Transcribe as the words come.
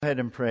Go ahead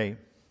and pray.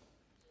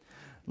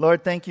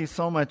 Lord, thank you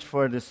so much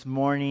for this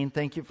morning.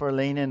 Thank you for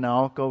Lena and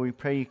Naoko. We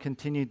pray you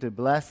continue to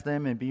bless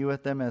them and be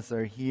with them as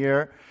they're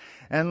here.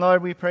 And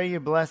Lord, we pray you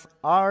bless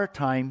our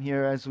time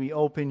here as we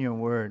open your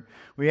word.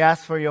 We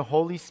ask for your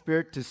Holy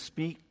Spirit to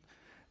speak.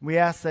 We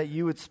ask that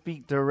you would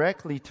speak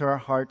directly to our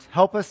hearts.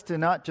 Help us to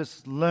not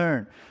just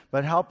learn,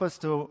 but help us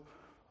to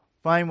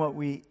find what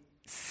we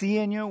see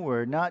in your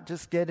word, not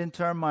just get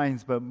into our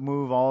minds, but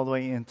move all the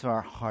way into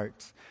our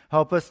hearts.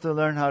 Help us to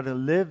learn how to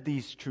live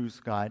these truths,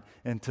 God,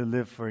 and to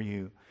live for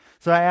you.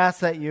 So I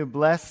ask that you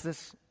bless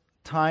this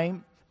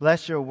time,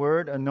 bless your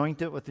word,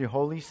 anoint it with your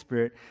Holy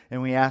Spirit,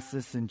 and we ask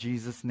this in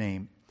Jesus'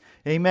 name.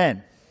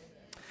 Amen.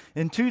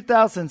 In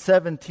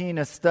 2017,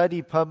 a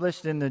study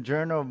published in the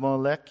Journal of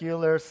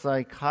Molecular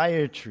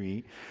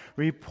Psychiatry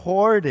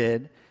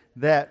reported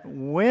that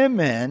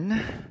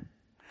women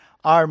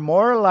are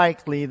more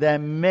likely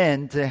than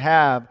men to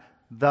have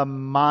the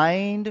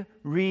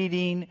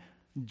mind-reading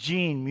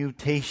gene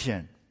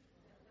mutation.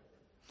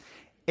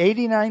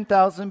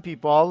 89,000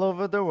 people all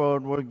over the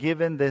world were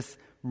given this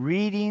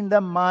reading the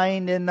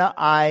mind in the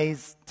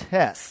eyes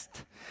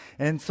test.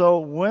 And so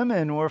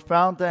women were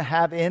found to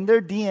have in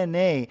their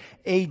DNA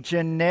a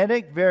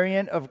genetic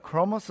variant of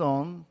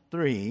chromosome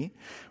 3,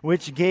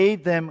 which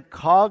gave them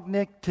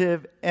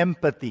cognitive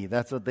empathy.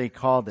 That's what they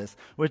call this,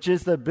 which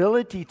is the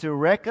ability to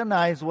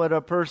recognize what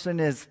a person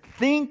is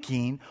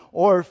thinking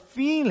or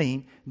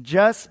feeling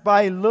just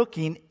by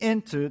looking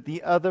into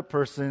the other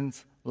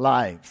person's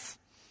lives.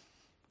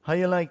 How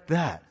you like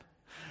that?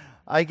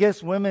 I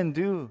guess women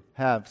do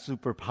have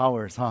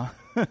superpowers, huh?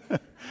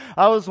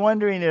 I was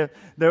wondering if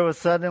there was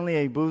suddenly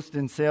a boost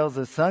in sales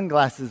of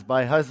sunglasses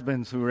by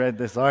husbands who read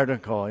this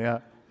article, yeah?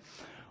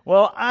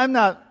 Well, I'm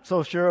not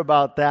so sure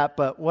about that,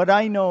 but what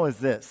I know is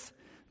this,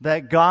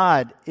 that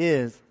God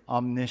is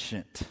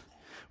omniscient,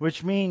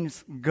 which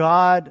means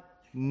God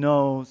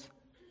knows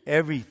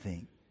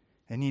everything,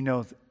 and He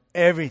knows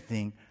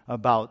everything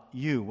about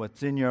you,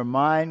 what's in your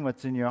mind,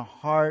 what's in your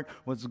heart,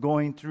 what's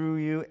going through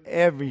you,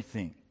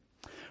 everything.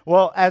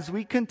 Well, as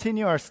we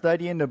continue our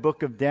study in the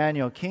book of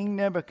Daniel, King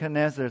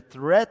Nebuchadnezzar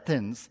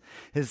threatens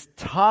his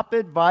top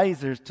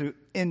advisors to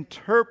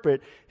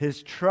interpret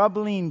his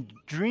troubling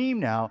dream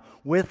now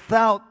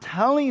without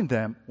telling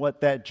them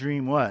what that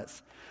dream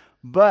was.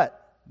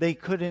 But they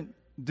couldn't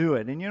do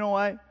it. And you know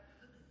why?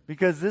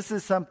 Because this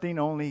is something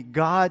only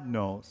God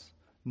knows.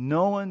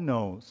 No one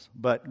knows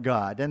but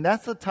God. And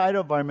that's the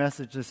title of our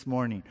message this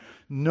morning.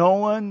 No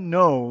one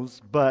knows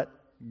but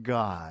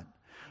God.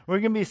 We're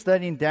going to be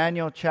studying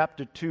Daniel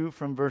chapter 2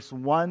 from verse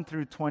 1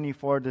 through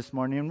 24 this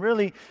morning. And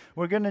really,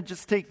 we're going to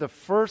just take the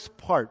first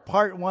part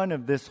 1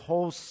 of this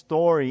whole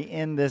story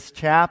in this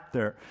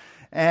chapter.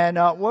 And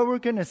what we're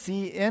going to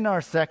see in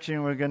our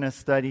section we're going to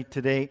study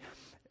today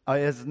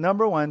is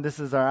number 1, this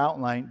is our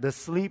outline, the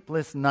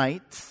sleepless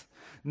nights.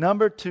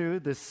 Number 2,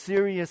 the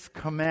serious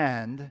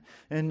command.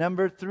 And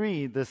number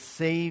 3, the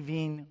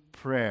saving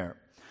prayer.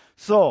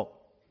 So,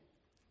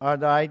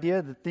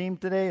 the theme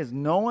today is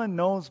no one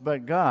knows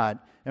but God.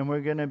 And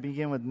we're going to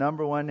begin with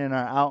number 1 in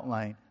our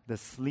outline, the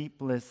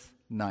sleepless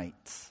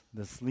nights.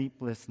 The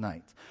sleepless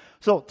nights.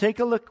 So take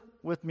a look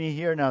with me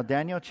here now,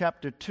 Daniel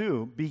chapter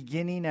 2,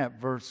 beginning at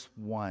verse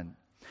 1.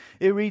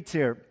 It reads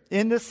here,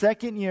 in the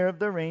second year of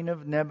the reign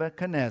of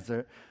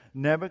Nebuchadnezzar,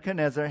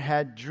 Nebuchadnezzar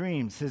had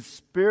dreams. His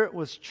spirit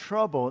was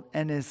troubled,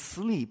 and his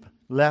sleep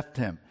left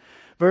him.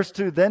 Verse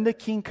 2, then the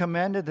king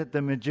commanded that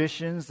the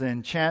magicians, the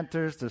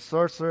enchanters, the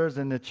sorcerers,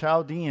 and the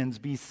Chaldeans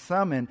be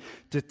summoned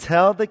to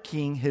tell the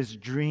king his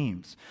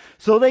dreams.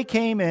 So they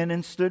came in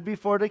and stood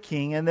before the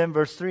king. And then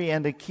verse 3,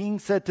 and the king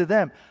said to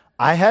them,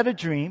 I had a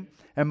dream,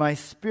 and my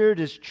spirit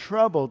is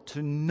troubled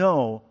to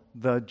know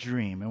the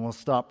dream. And we'll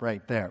stop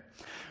right there.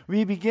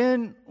 We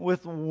begin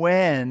with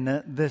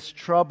when this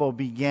trouble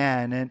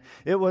began, and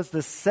it was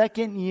the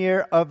second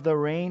year of the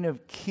reign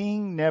of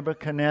King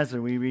Nebuchadnezzar,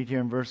 we read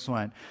here in verse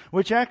 1,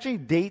 which actually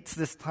dates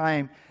this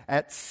time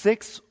at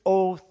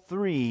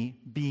 603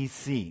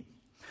 BC.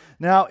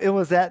 Now, it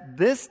was at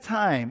this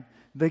time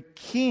the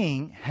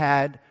king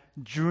had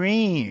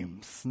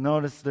dreams.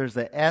 Notice there's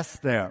an S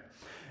there.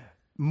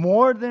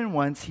 More than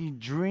once, he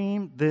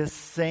dreamed this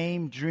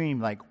same dream,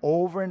 like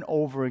over and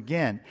over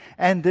again.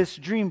 And this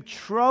dream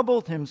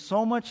troubled him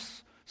so much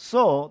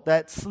so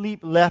that sleep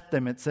left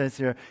him, it says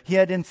here. He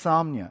had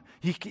insomnia.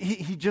 He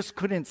just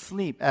couldn't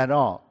sleep at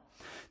all.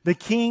 The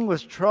king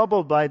was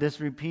troubled by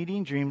this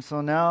repeating dream, so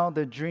now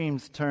the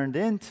dreams turned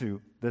into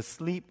the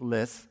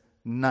sleepless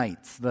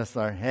nights. Thus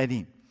our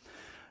heading.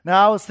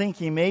 Now I was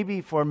thinking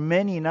maybe for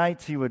many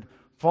nights he would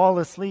fall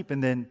asleep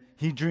and then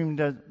he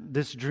dreamed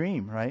this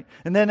dream, right?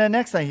 And then the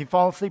next night he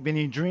fall asleep and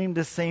he dreamed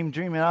the same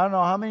dream. And I don't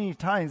know how many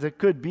times it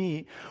could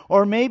be.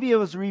 Or maybe it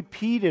was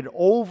repeated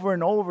over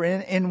and over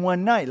in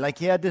one night. Like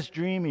he had this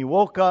dream, he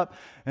woke up,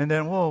 and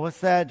then, whoa, what's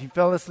that? He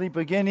fell asleep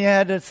again. He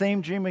had the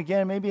same dream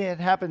again. Maybe it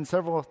happened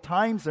several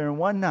times there in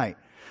one night.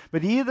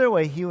 But either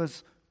way, he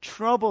was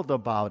troubled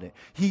about it.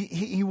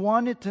 He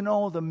wanted to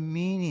know the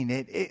meaning.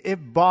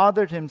 It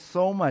bothered him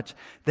so much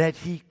that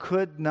he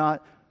could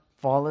not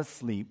fall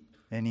asleep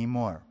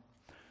anymore.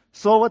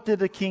 So what did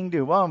the king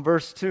do? Well, in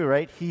verse 2,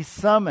 right? He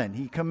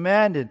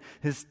commanded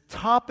his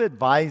top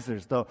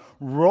advisors, the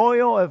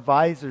royal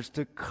advisors,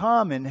 to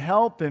come and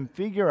help him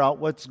figure out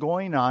what's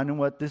going on and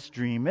what this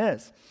dream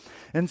is.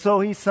 And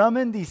so he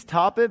summoned these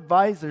top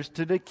advisors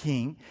to the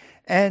king,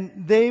 and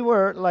they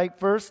were like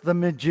first the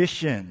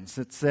magicians,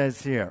 it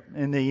says here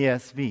in the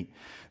ESV.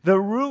 The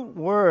root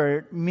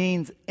word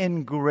means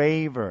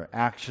engraver,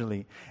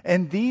 actually.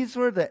 And these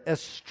were the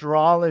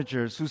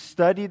astrologers who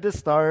studied the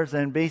stars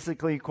and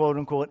basically, quote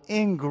unquote,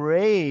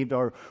 engraved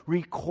or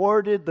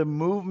recorded the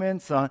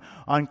movements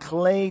on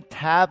clay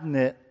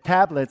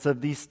tablets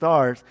of these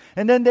stars.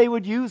 And then they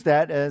would use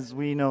that, as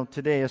we know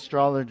today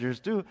astrologers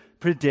do,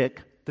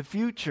 predict the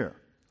future.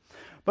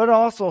 But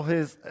also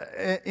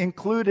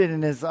included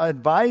in his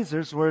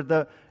advisors were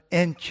the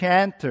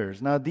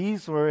enchanters. Now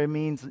it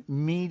means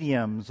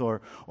mediums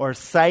or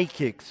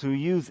psychics who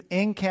use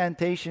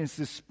incantations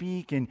to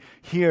speak and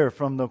hear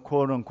from the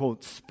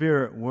quote-unquote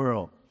spirit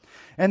world.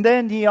 And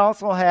then he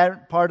also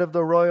had part of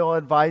the royal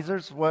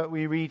advisors. What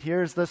we read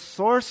here is the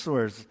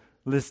sorcerers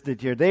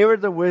listed here. They were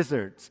the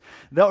wizards.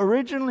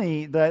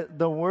 Originally,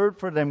 the word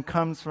for them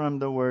comes from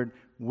the word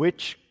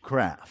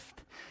witchcraft.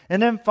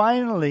 And then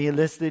finally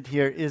listed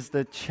here is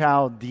the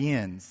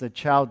Chaldeans. The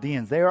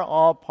Chaldeans. They are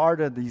all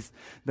part of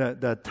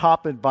the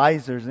top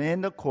advisors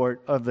in the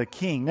court of the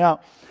king.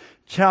 Now,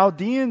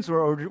 Chaldeans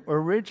were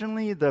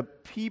originally the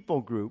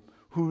people group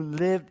who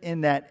lived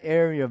in that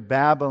area of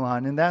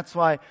Babylon. And that's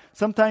why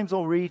sometimes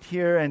we'll read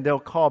here and they'll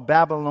call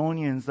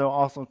Babylonians, they'll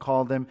also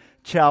call them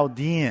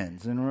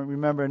Chaldeans. And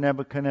remember,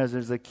 Nebuchadnezzar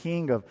is the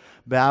king of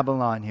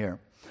Babylon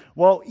here.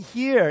 Well,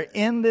 here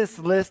in this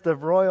list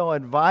of royal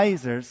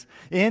advisors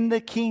in the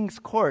king's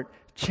court,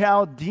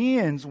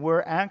 Chaldeans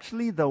were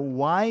actually the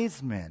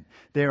wise men.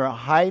 They were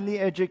highly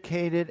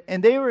educated,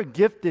 and they were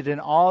gifted in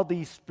all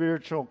these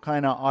spiritual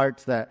kind of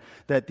arts that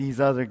these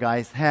other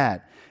guys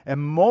had. And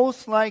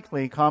most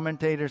likely,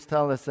 commentators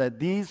tell us that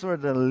these were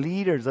the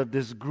leaders of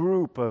this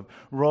group of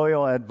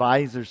royal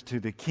advisors to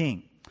the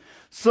king.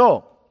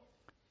 So,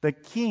 the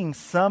king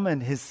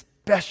summoned his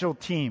special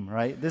team,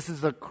 right? This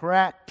is a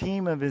crack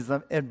team of his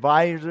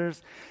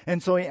advisors.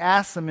 And so he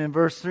asks them in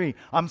verse 3,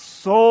 I'm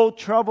so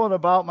troubled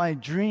about my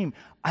dream.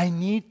 I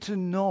need to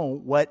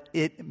know what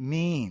it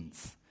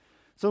means.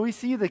 So we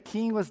see the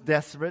king was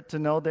desperate to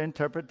know the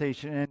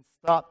interpretation and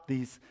stop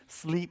these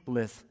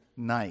sleepless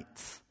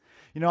nights.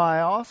 You know,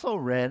 I also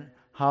read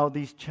how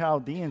these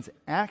Chaldeans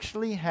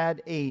actually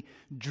had a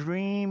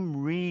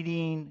dream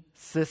reading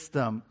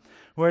system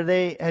where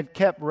they had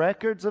kept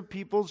records of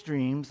people's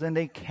dreams and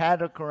they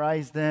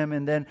categorized them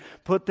and then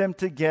put them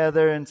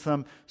together in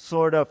some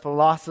sort of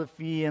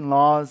philosophy and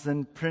laws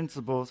and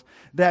principles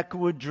that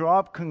would draw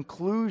up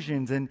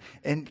conclusions and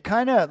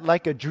kind of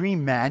like a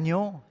dream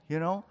manual, you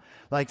know?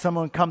 Like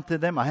someone come to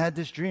them, I had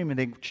this dream, and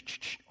they,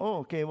 oh,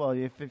 okay, well,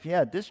 if you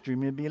had this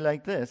dream, it'd be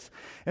like this.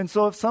 And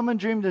so if someone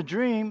dreamed a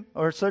dream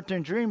or a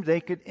certain dream,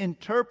 they could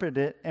interpret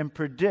it and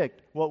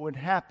predict what would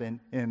happen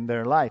in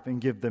their life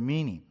and give the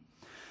meaning.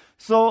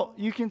 So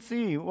you can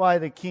see why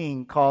the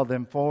king called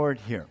them forward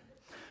here.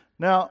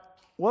 Now,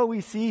 what we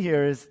see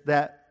here is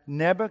that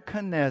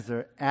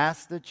Nebuchadnezzar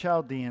asked the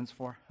Chaldeans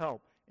for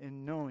help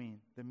in knowing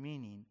the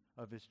meaning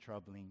of his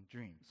troubling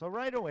dream. So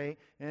right away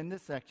in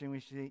this section,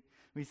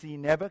 we see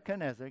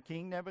Nebuchadnezzar,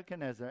 King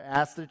Nebuchadnezzar,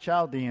 asked the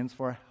Chaldeans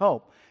for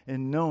help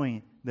in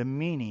knowing the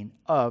meaning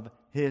of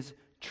his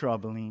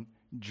troubling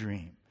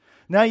dream.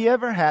 Now, you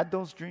ever had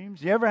those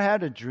dreams? You ever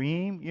had a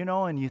dream,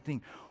 and you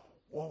think,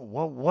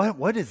 whoa,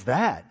 what is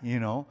that?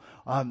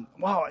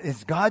 Wow,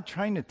 is God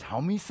trying to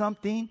tell me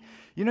something?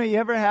 You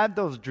ever had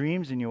those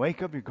dreams and you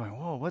wake up, you're going,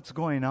 whoa, what's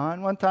going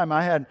on? One time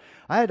I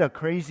had a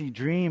crazy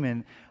dream,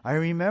 and I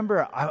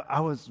remember I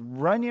was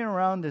running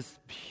around this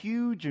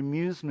huge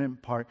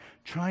amusement park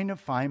trying to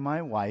find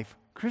my wife,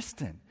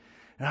 Kristen.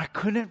 And I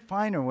couldn't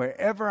find her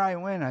wherever I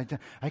went.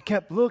 I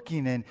kept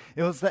looking, and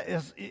it was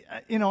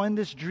in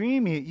this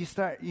dream,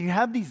 you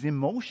have these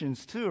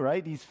emotions too,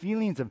 right? These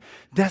feelings of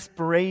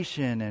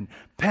desperation and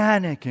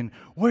panic, and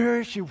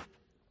where is she?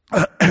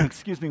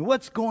 Excuse me,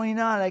 what's going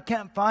on? I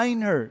can't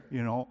find her,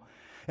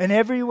 And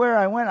everywhere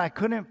I went, I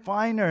couldn't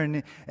find her,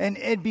 and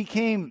it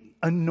became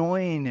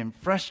annoying and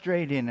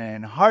frustrating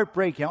and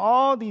heartbreaking.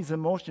 All these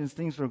emotions,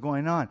 things were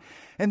going on.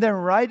 And then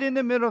right in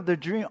the middle of the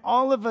dream,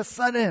 all of a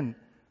sudden,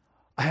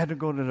 I had to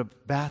go to the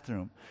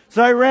bathroom.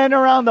 So I ran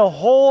around the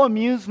whole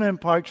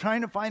amusement park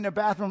trying to find a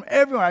bathroom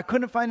everywhere. I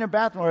couldn't find a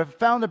bathroom. Or if I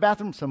found a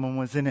bathroom, someone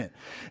was in it.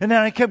 And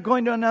then I kept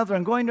going to another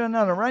and going to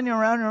another, running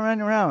around and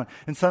running around.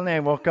 And suddenly I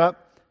woke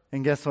up,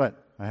 and guess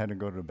what? I had to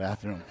go to the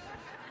bathroom.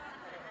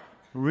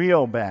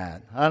 Real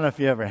bad. I don't know if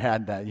you ever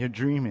had that. You're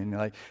dreaming. You're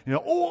like,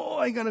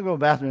 I got to go to the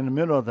bathroom in the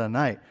middle of the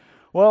night.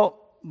 Well,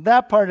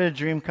 that part of the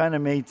dream kind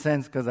of made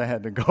sense because I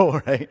had to go,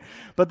 right?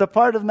 But the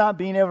part of not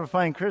being able to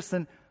find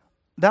Kristen,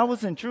 that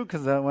wasn't true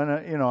because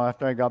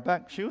after I got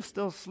back, she was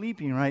still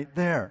sleeping right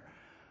there.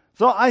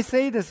 So I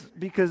say this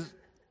because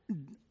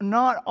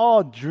not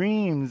all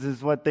dreams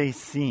is what they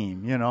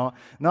seem,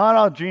 Not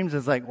all dreams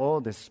is like, oh,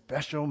 this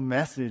special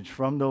message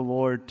from the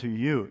Lord to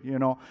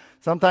you,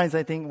 Sometimes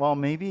I think, well,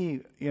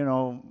 maybe,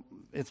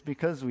 it's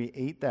because we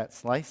ate that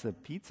slice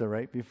of pizza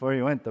right before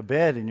you went to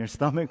bed and your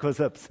stomach was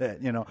upset,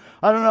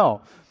 I don't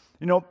know.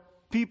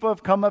 People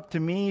have come up to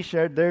me,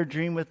 shared their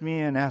dream with me,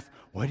 and asked,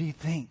 what do you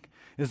think?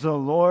 Is the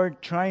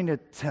Lord trying to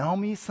tell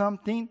me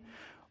something?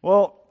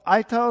 Well,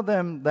 I tell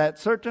them that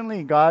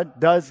certainly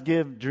God does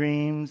give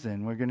dreams,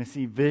 and we're going to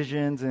see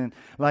visions and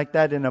like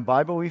that in the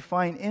Bible. We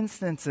find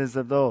instances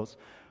of those.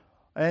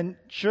 And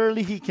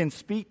surely He can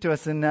speak to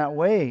us in that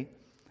way,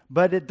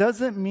 but it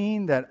doesn't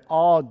mean that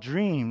all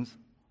dreams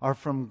are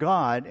from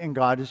God and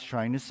God is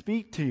trying to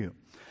speak to you.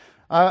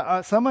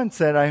 Someone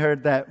said, I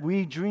heard, that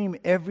we dream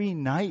every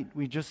night.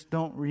 We just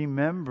don't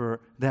remember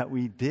that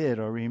we did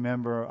or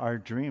remember our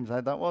dreams.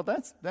 I thought, well,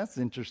 that's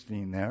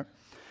interesting there.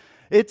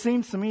 It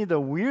seems to me the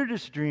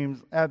weirdest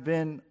dreams have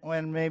been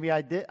when maybe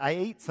I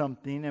ate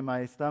something and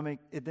my stomach,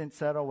 it didn't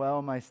settle well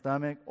in my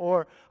stomach,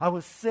 or I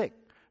was sick.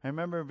 I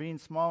remember being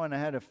small and I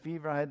had a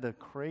fever. I had the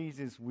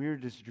craziest,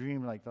 weirdest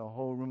dream, like the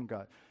whole room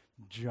got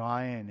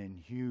giant and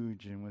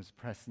huge and was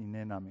pressing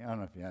in on me. I don't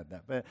know if you had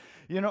that, but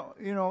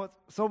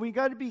so we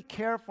got to be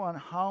careful on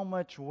how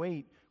much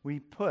weight we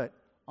put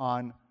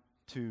on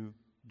to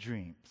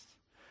dreams.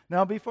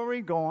 Now, before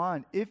we go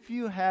on, if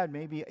you had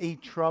maybe a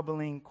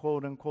troubling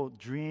quote unquote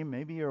dream,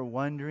 maybe you're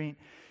wondering,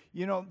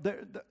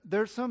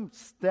 there's some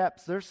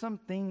steps, there's some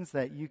things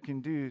that you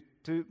can do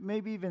to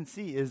maybe even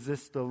see, is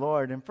this the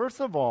Lord? And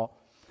first of all,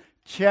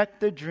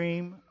 check the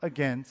dream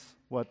against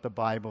what the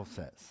Bible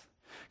says.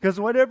 Because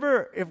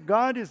if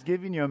God is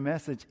giving you a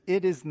message,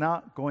 it is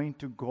not going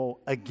to go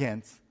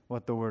against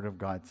what the Word of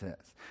God says.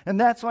 And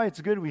that's why it's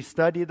good we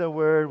study the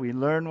Word, we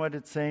learn what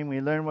it's saying, we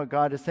learn what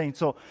God is saying.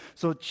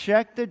 So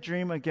check the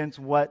dream against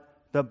what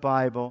the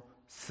Bible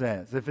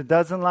says. If it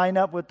doesn't line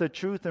up with the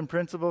truth and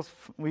principles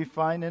we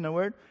find in the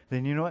Word,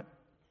 then you know what?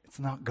 It's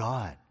not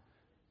God.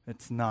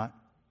 It's not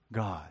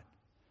God.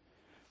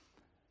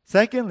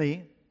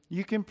 Secondly,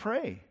 you can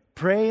pray.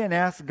 Pray and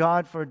ask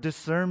God for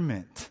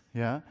discernment.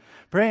 Yeah?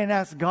 Pray and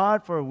ask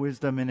God for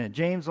wisdom in it.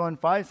 James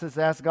 1:5 says,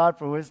 ask God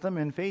for wisdom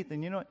and faith,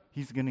 and you know what?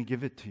 He's going to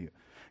give it to you.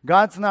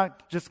 God's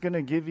not just going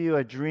to give you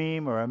a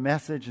dream or a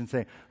message and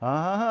say,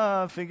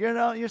 figure it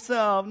out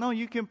yourself. No,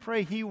 you can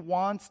pray. He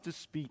wants to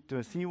speak to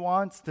us. He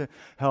wants to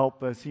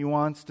help us. He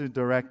wants to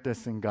direct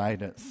us and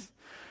guide us.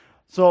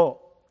 So,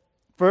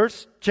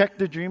 first, check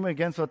the dream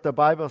against what the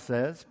Bible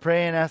says.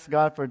 Pray and ask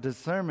God for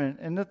discernment.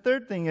 And the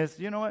third thing is,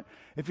 you know what?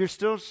 If you're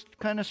still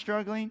kind of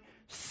struggling,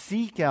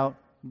 seek out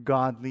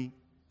godly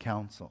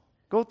counsel.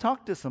 Go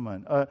talk to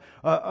someone,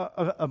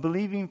 a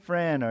believing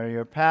friend or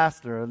your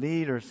pastor, a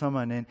leader,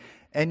 someone.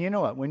 And you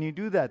know what? When you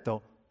do that,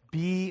 though,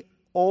 be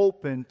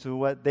open to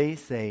what they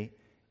say,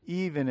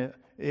 even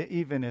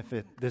if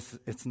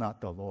it's not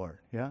the Lord.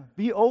 Yeah,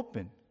 be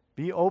open.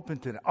 Be open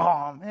to that.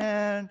 Oh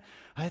man,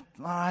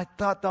 I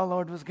thought the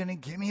Lord was going to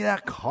give me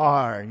that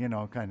car,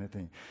 kind of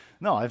thing.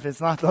 No, if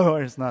it's not the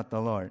Lord, it's not the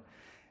Lord.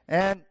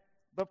 And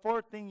the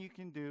fourth thing you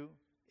can do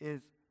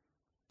is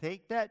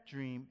take that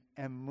dream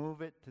and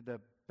move it to the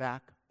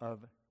back of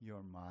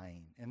your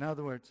mind. In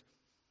other words,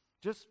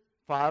 just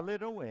file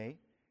it away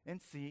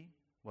and see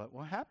what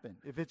will happen.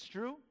 If it's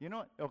true, you know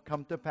what? It'll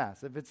come to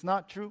pass. If it's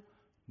not true,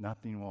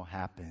 nothing will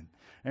happen.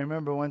 I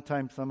remember one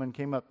time someone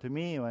came up to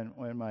me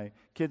when my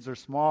kids are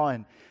small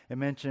and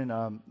mentioned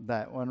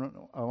that one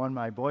of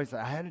my boys,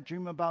 I had a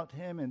dream about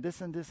him and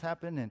this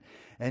happened.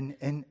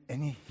 And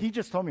he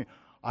just told me,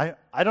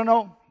 I don't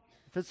know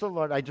if it's the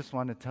Lord, I just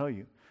want to tell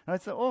you. And I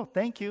said, oh,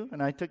 thank you.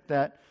 And I took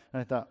that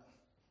and I thought,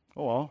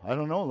 oh, well, I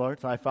don't know,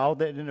 Lord. So I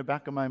filed it in the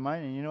back of my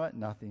mind, and you know what?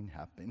 Nothing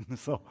happened.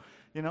 So,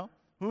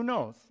 who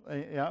knows?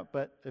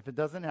 But if it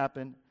doesn't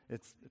happen,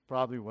 it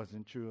probably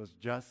wasn't true. It was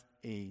just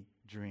a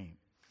dream.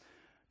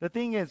 The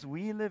thing is,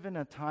 we live in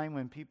a time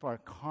when people are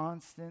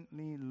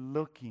constantly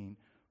looking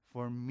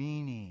for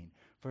meaning,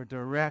 for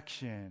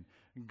direction,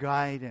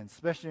 guidance,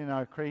 especially in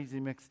our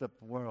crazy mixed up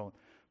world.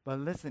 But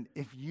listen,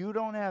 if you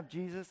don't have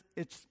Jesus,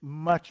 it's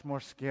much more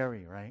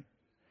scary, right?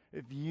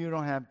 If you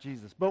don't have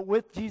Jesus. But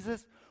with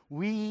Jesus,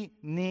 we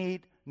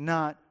need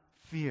not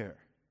fear.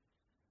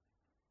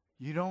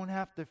 You don't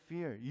have to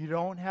fear. You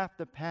don't have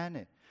to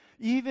panic.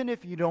 Even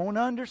if you don't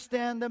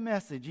understand the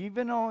message,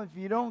 even if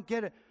you don't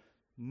get it,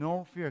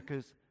 no fear,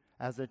 because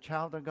as a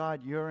child of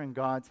God, you're in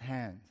God's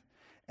hands.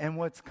 And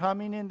what's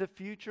coming in the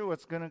future,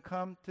 what's going to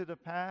come to the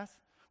past,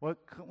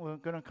 what's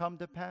going to come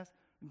to pass,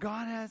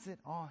 God has it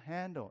all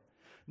handled.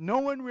 No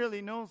one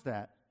really knows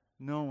that.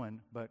 No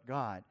one but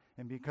God.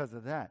 And because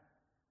of that,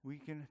 we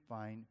can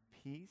find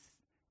peace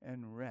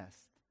and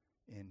rest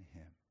in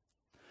Him.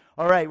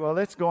 All right, well,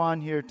 let's go on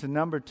here to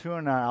number 2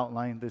 in our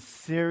outline, the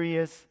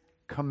serious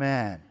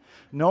command.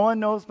 No one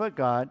knows but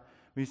God.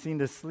 We've seen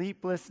the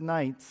sleepless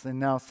nights, and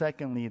now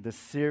secondly, the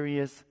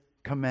serious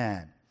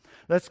command.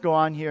 Let's go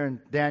on here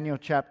in Daniel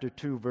chapter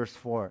 2, verse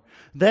 4.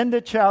 Then the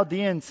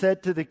Chaldean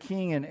said to the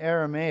king in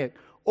Aramaic,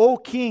 O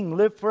king,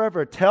 live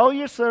forever. Tell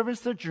your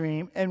servants the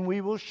dream, and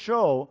we will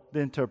show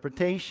the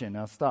interpretation.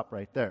 I'll stop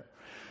right there.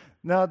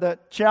 Now, the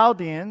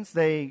Chaldeans,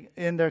 they,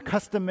 in their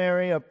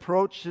customary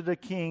approach to the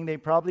king, they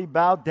probably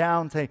bowed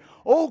down and say,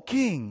 O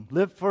king,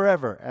 live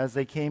forever, as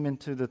they came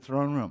into the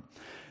throne room.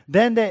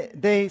 Then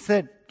they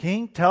said,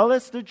 King, tell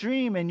us the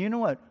dream, and you know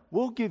what?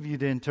 We'll give you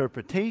the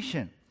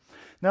interpretation.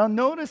 Now,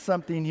 notice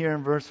something here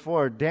in verse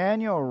 4.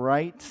 Daniel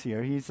writes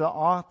here, he's the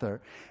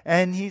author,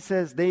 and he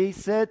says, they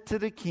said to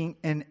the king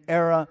in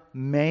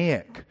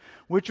Aramaic,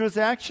 which was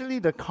actually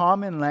the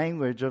common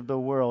language of the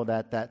world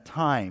at that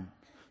time.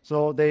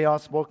 So they all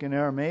spoke in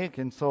Aramaic,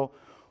 and so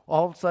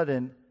all of a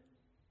sudden,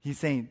 he's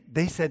saying,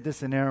 they said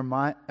this in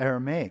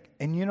Aramaic.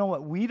 And you know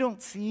what? We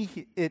don't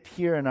see it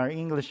here in our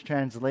English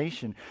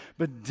translation,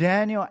 but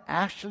Daniel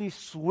actually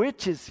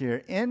switches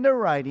here in the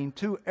writing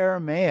to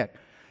Aramaic.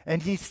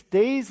 And he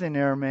stays in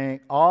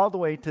Aramaic all the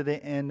way to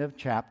the end of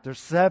chapter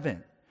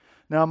 7.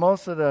 Now,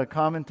 most of the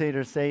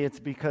commentators say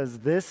it's because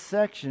this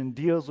section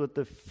deals with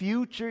the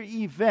future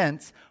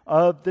events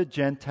of the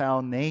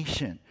Gentile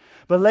nation.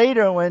 But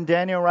later, when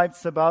Daniel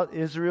writes about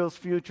Israel's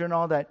future and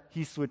all that,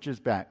 he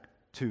switches back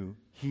to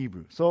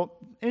Hebrew. So,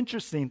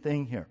 interesting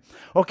thing here.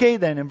 Okay,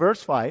 then, in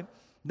verse 5,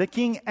 the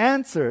king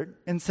answered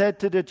and said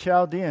to the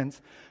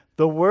Chaldeans,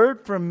 the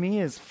word from me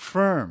is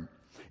firm.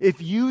 If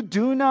you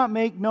do not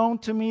make known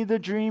to me the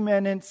dream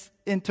and its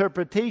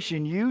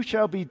interpretation, you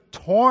shall be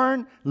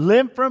torn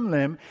limb from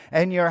limb,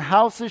 and your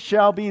houses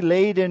shall be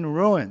laid in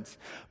ruins.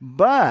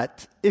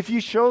 But if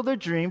you show the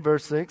dream,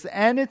 verse 6,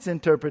 and its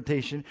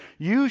interpretation,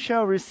 you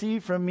shall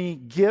receive from me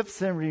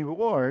gifts and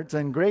rewards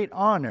and great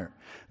honor.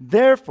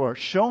 Therefore,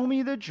 show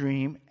me the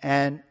dream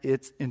and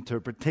its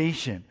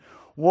interpretation.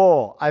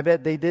 Whoa, I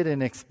bet they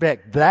didn't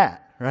expect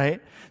that,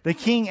 right? The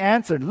king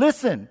answered,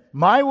 listen,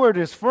 my word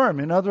is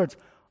firm. In other words,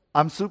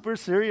 I'm super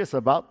serious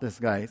about this,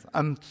 guys.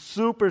 I'm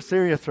super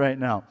serious right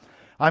now.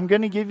 I'm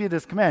going to give you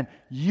this command.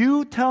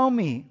 You tell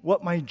me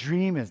what my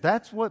dream is.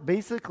 That's what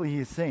basically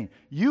he's saying.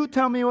 You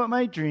tell me what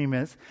my dream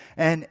is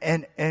and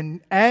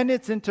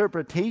its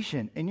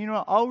interpretation. And you know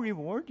what? I'll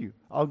reward you.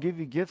 I'll give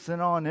you gifts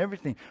and all and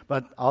everything.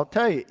 But I'll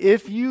tell you,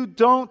 if you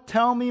don't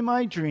tell me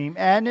my dream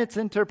and its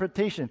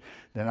interpretation,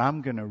 then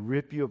I'm going to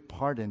rip you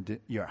apart and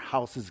your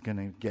house is going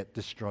to get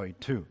destroyed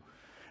too.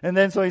 And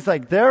then so he's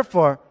like,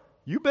 therefore,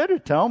 you better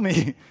tell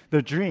me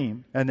the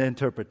dream and the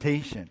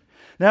interpretation.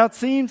 Now it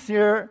seems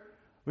here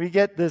we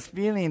get this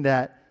feeling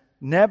that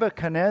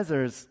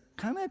Nebuchadnezzar's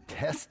kind of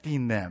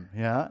testing them,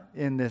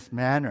 in this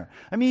manner.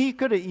 I mean, he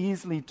could have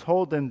easily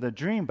told them the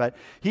dream, but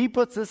he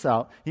puts this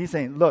out. He's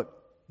saying, look,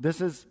 this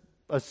is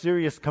a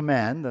serious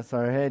command. That's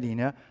our heading.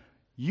 Yeah?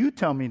 You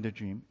tell me the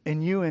dream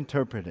and you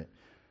interpret it.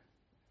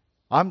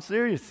 I'm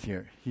serious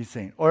here, he's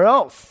saying. Or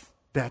else,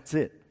 that's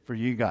it for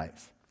you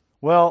guys.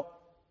 Well,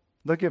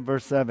 look at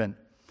verse 7.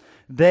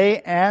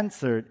 They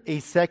answered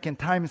a second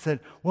time and said,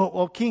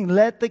 well, king,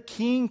 let the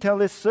king tell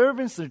his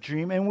servants the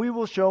dream, and we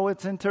will show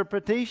its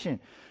interpretation.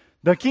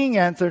 The king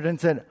answered and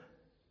said,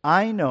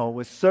 I know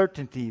with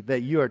certainty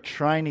that you are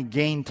trying to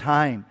gain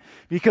time,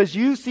 because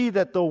you see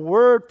that the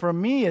word from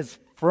me is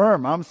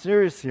firm. I'm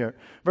serious here.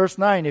 Verse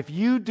 9, if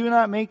you do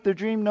not make the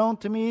dream known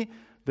to me,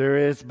 there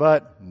is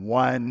but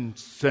one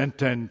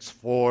sentence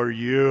for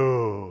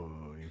you.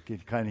 You can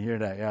kind of hear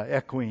that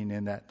echoing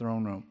in that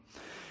throne room.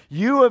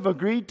 You have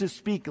agreed to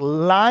speak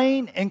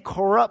lying and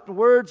corrupt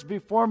words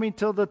before me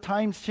till the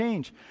times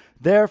change.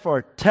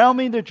 Therefore, tell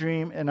me the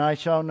dream, and I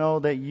shall know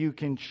that you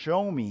can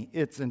show me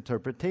its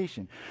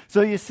interpretation.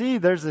 So you see,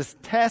 there's this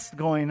test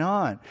going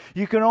on.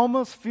 You can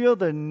almost feel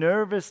the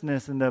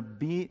nervousness and the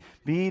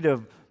bead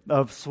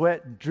of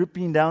sweat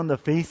dripping down the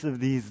face of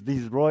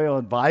these royal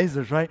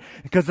advisors, right?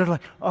 Because they're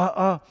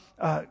like,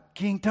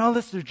 King, tell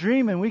us the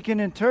dream, and we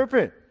can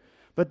interpret.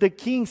 But the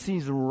king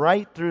sees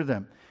right through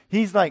them.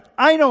 He's like,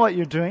 I know what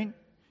you're doing.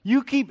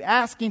 You keep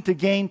asking to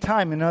gain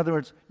time. In other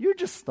words, you're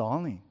just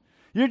stalling.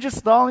 You're just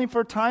stalling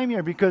for time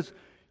here because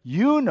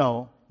you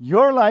know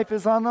your life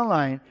is on the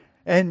line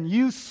and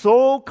you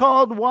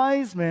so-called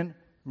wise men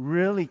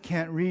really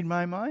can't read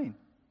my mind.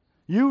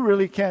 You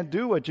really can't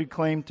do what you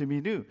claim to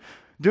be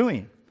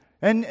doing.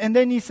 And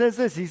then he says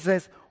this. He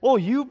says, oh,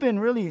 you've been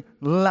really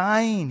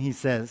lying, he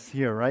says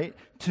here, right,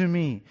 to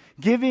me,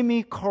 giving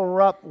me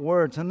corrupt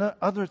words. And the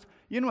others,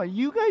 you know what,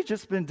 you guys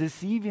just been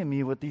deceiving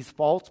me with these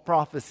false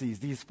prophecies,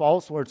 these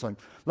false words,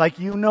 like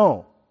you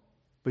know,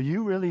 but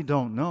you really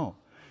don't know.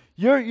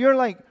 You're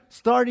like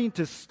starting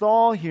to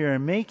stall here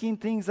and making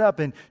things up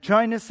and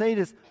trying to say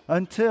this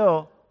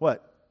until,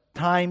 what,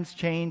 times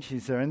change, he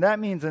said. And that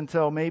means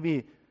until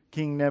maybe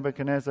King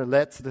Nebuchadnezzar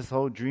lets this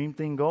whole dream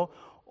thing go,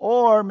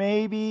 or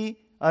maybe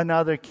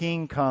another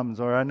king comes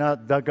or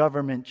the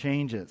government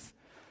changes.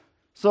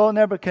 So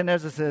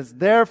Nebuchadnezzar says,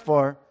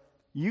 therefore,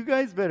 you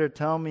guys better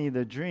tell me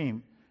the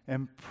dream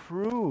and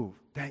prove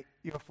that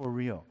you're for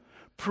real.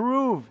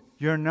 Prove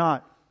you're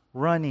not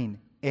running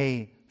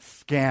a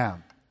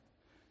scam.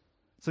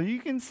 So you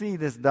can see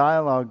this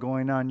dialogue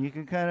going on. You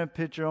can kind of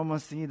picture,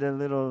 almost see the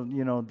little,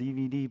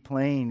 DVD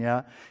playing,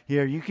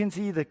 here. You can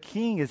see the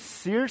king is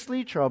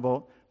seriously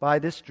troubled by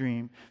this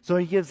dream. So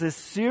he gives this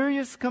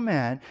serious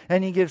command,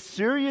 and he gives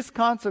serious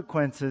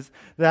consequences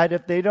that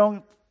if they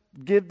don't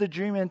give the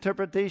dream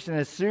interpretation,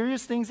 that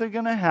serious things are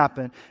going to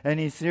happen, and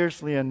he's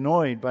seriously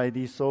annoyed by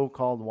these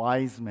so-called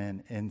wise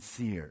men and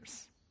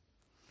seers.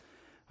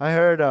 I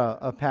heard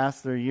a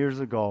pastor years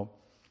ago,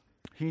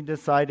 he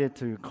decided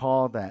to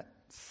call that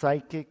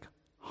psychic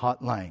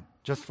hotline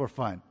just for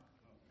fun.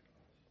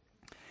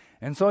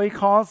 And so he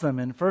calls them,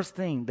 and first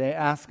thing they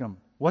ask him,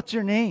 "What's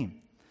your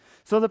name?"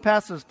 So the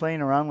pastor's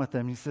playing around with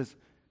them. He says,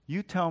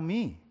 "You tell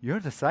me.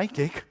 You're the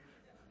psychic."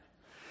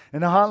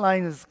 And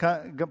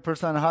the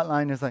person on the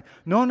hotline is like,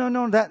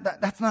 No,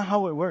 that's not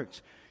how it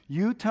works.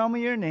 You tell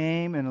me your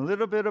name and a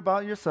little bit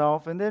about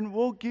yourself, and then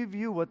we'll give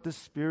you what the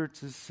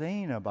Spirit is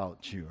saying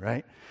about you,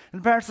 right?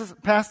 And the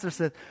pastor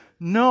said,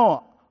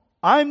 "No,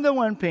 I'm the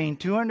one paying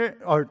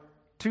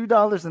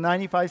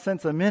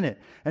 $2.95 a minute.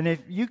 And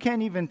if you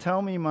can't even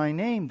tell me my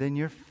name, then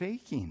you're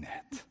faking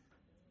it."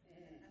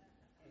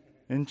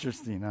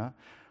 Interesting, huh?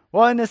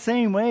 Well, in the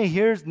same way,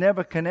 here's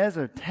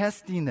Nebuchadnezzar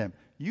testing them.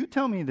 You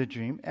tell me the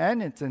dream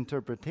and its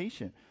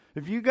interpretation.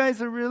 If you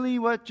guys are really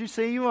what you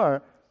say you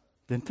are,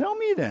 then tell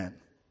me then.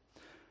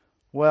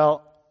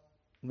 Well,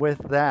 with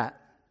that,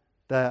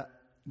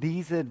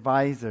 these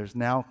advisors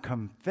now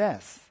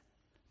confess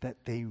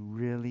that they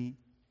really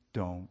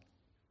don't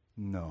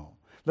know.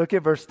 Look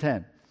at verse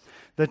 10.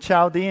 The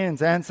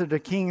Chaldeans answered the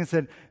king and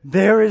said,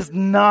 "There is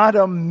not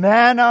a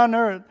man on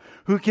earth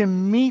who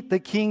can meet the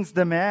king's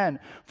demand,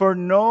 for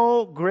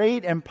no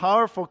great and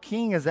powerful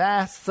king has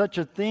asked such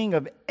a thing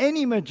of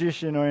any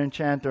magician or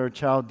enchanter or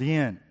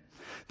Chaldean.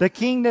 The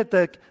thing that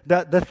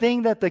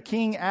the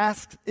king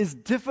asks is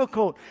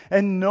difficult,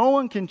 and no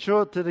one can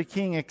show it to the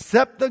king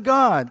except the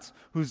gods,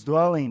 whose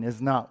dwelling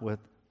is not with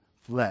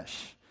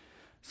flesh."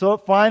 So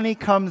it finally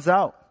comes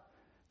out.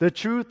 The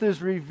truth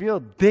is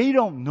revealed. They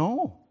don't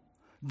know.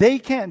 They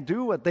can't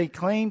do what they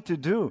claim to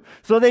do.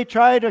 So they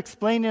try to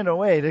explain it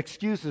away. The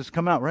excuses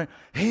come out, right?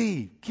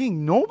 "Hey,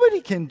 king,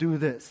 nobody can do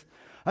this.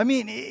 I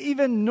mean,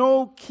 even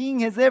no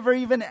king has ever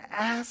even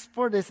asked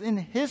for this in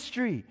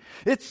history.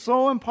 It's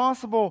so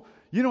impossible.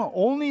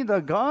 Only the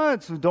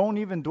gods who don't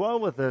even dwell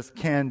with us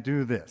can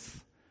do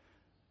this."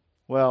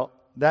 Well,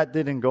 that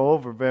didn't go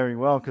over very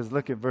well, because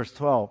look at verse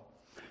 12.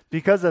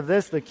 Because of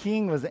this, the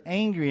king was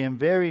angry and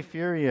very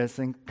furious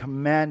and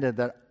commanded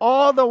that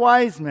all the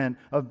wise men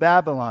of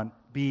Babylon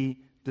be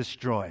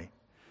destroyed.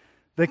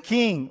 The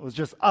king was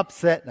just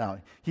upset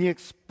now. He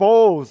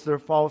exposed their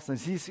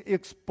falseness. He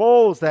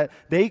exposed that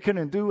they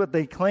couldn't do what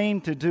they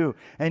claimed to do.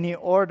 And he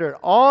ordered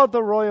all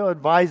the royal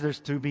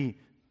advisors to be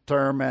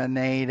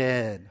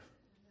terminated.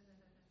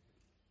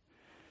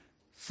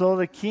 So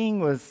the king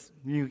was,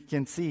 you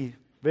can see,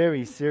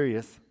 very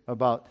serious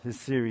about his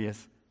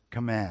serious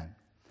command.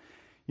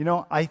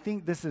 I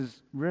think this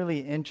is really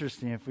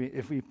interesting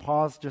if we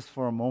pause just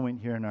for a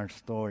moment here in our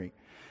story.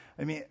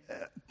 I mean,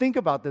 think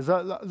about this.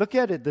 Look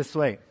at it this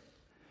way.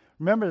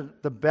 Remember,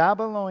 the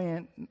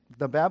Babylonian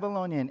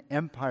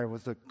Empire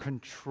was a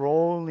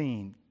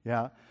controlling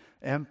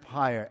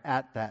empire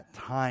at that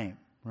time,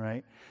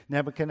 right?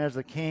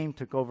 Nebuchadnezzar came,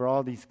 took over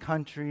all these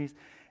countries,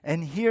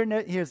 and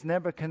here's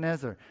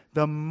Nebuchadnezzar,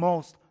 the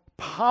most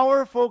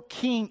powerful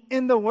king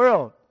in the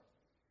world,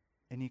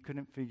 and he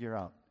couldn't figure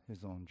out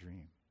his own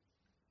dream.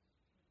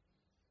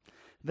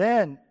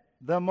 Then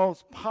the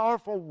most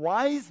powerful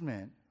wise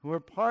men who were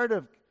part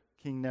of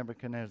King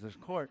Nebuchadnezzar's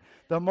court,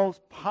 the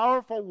most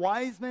powerful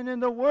wise men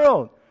in the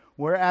world,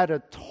 were at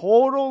a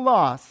total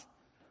loss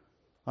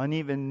on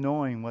even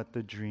knowing what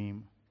the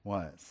dream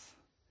was.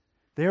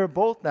 They were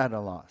both at a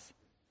loss.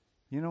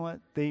 You know what?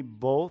 They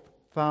both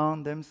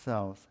found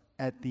themselves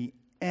at the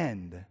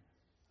end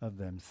of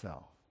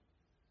themselves.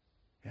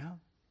 Yeah?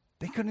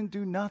 They couldn't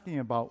do nothing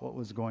about what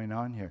was going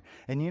on here.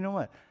 And you know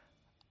what?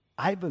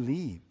 I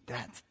believe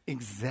that's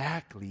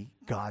exactly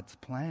God's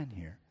plan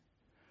here.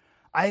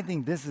 I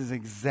think this is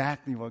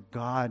exactly what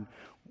God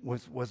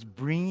was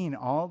bringing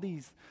all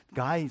these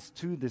guys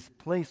to this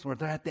place where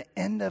they're at the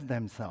end of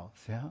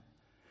themselves, yeah?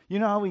 You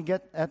know how we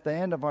get at the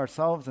end of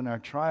ourselves and our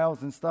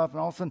trials and stuff, and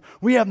all of a sudden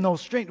we have no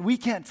strength. We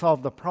can't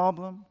solve the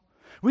problem.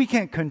 We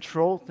can't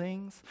control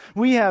things.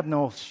 We have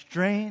no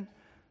strength.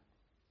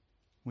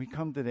 We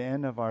come to the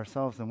end of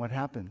ourselves, and what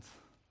happens?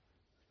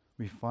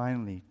 We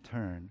finally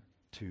turn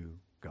to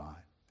God.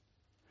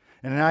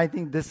 And I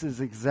think this is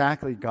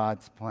exactly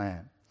God's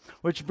plan.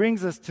 Which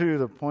brings us to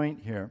the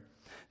point here.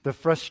 The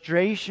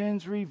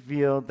frustrations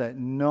revealed that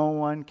no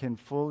one can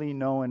fully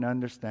know and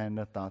understand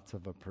the thoughts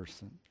of a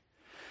person.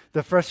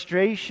 The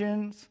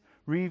frustrations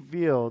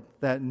revealed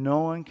that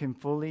no one can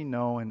fully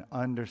know and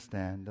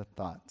understand the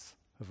thoughts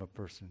of a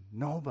person.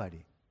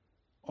 Nobody.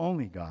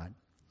 Only God.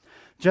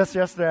 Just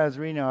yesterday I was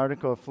reading an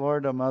article. A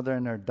Florida mother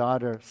and her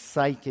daughter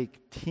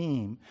psychic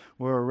team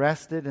were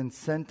arrested and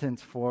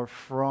sentenced for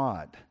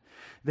fraud.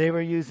 They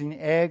were using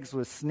eggs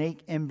with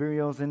snake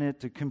embryos in it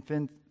to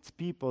convince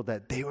people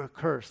that they were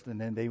cursed, and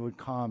then they would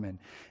come and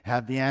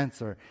have the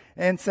answer.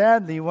 And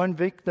sadly, one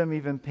victim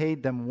even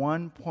paid them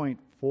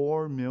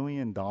 $1.4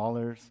 million.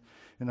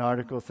 An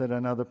article said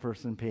another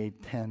person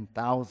paid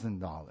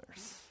 $10,000.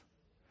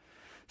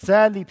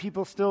 Sadly,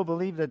 people still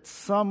believe that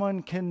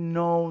someone can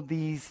know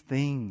these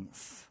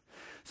things.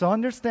 So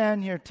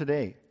understand here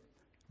today,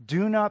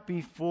 do not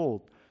be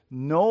fooled.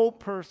 No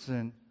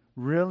person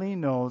really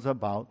knows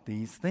about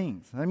these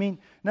things. I mean,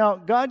 now,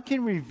 God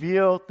can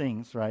reveal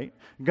things, right?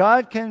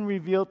 God can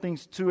reveal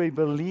things to a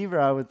believer,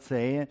 I would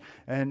say.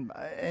 And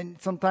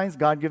sometimes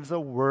God gives a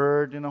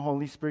word and the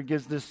Holy Spirit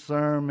gives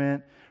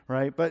discernment,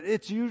 right? But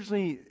it's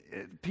usually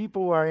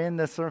people who are in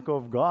the circle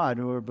of God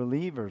who are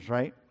believers,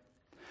 right?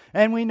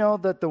 And we know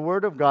that the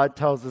Word of God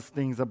tells us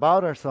things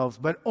about ourselves,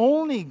 but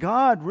only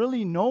God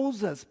really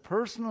knows us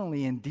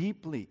personally and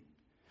deeply.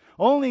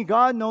 Only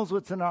God knows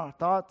what's in our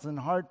thoughts and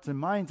hearts and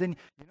minds. And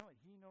you know,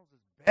 He knows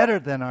us better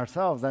than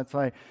ourselves. That's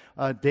why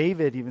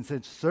David even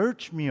said,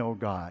 "Search me, O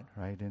God,"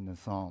 right, in the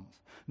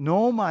Psalms.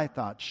 Know my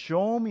thoughts.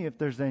 Show me if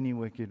there's any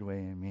wicked way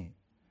in me.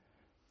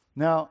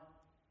 Now,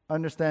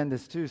 understand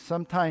this too.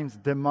 Sometimes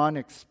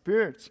demonic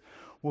spirits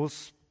will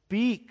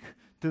speak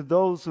to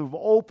those who've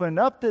opened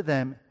up to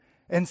them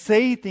and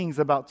say things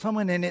about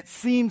someone, and it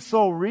seems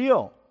so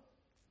real.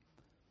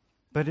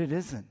 But it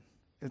isn't.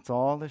 It's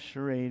all a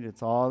charade.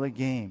 It's all a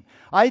game.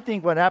 I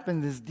think what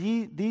happens is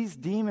these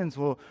demons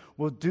will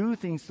do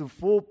things to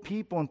fool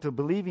people into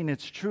believing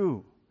it's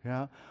true.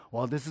 Yeah?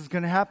 Well, this is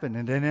going to happen.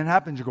 And then it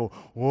happens. You go,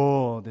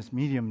 whoa, this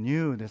medium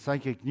knew, this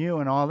psychic knew,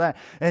 and all that.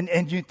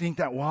 And you think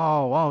that,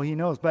 wow, he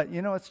knows. But,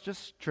 it's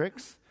just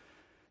tricks.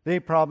 They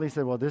probably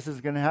said, well, this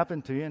is going to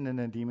happen to you. And then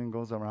the demon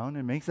goes around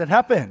and makes it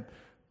happen.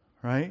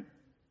 Right?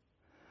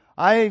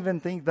 I even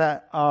think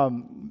that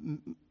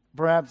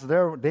perhaps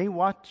they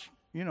watch,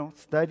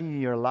 study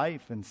your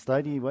life and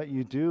study what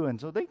you do, and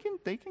so they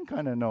can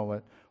kind of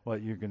know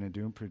what you're going to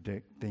do and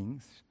predict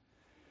things.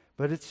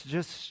 But it's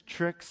just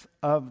tricks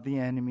of the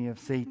enemy of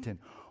Satan.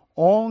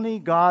 Only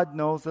God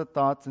knows the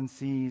thoughts and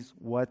sees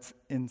what's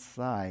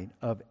inside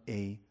of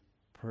a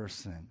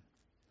person.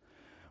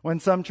 When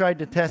some tried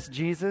to test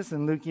Jesus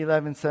in Luke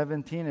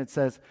 11:17, it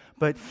says,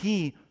 "But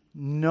he,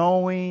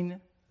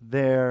 knowing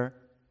their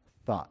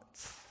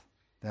thoughts."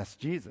 That's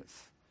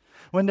Jesus.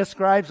 When the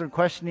scribes were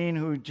questioning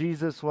who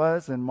Jesus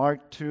was in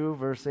Mark 2,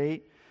 verse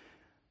 8,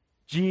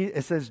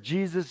 it says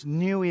Jesus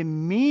knew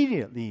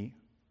immediately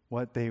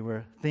what they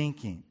were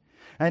thinking.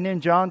 And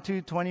in John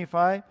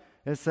 2:25,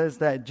 it says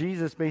that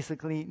Jesus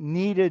basically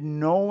needed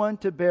no one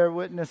to bear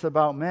witness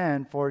about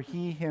man, for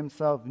he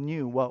himself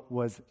knew what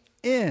was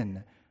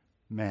in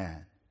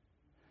man.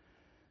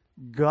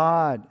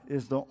 God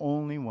is the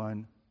only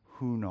one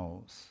who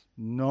knows.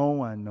 No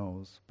one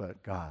knows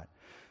but God.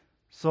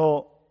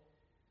 So,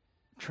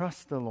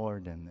 trust the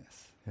Lord in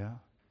this, yeah?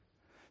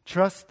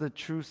 Trust the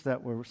truths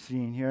that we're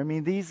seeing here. I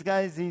mean, these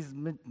guys,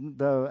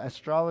 the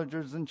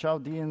astrologers and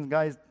Chaldeans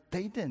guys,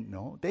 they didn't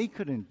know. They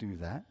couldn't do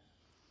that.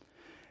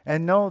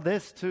 And know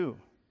this too.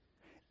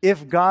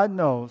 If God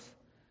knows,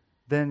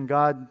 then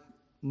God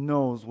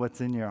knows what's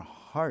in your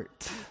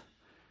heart,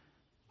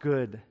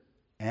 good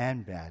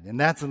and bad. And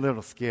that's a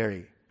little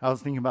scary. I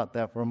was thinking about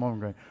that for a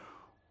moment, going,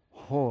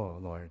 oh,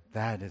 Lord,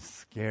 that is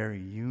scary.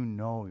 You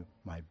know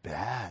my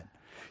bad.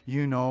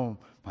 You know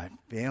my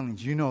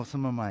failings. You know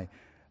some of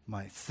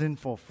my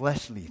sinful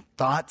fleshly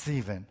thoughts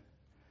even.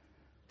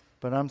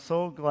 But I'm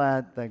so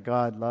glad that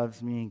God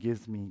loves me and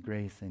gives me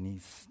grace, and He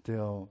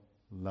still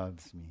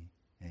loves me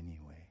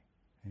anyway.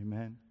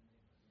 Amen?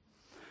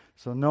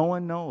 So no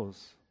one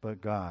knows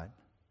but God.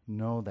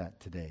 Know that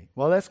today.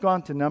 Well, let's go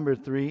on to number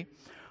 3,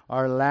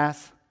 our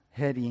last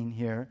heading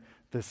here,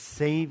 the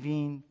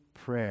saving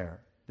prayer.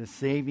 The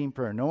saving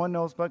prayer. No one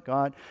knows but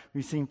God.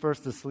 We've seen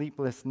first the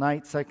sleepless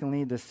night,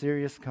 secondly the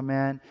serious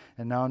command,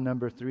 and now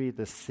number 3,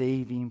 the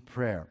saving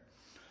prayer.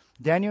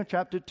 Daniel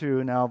chapter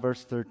 2, now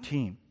verse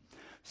 13.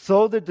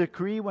 So the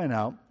decree went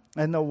out,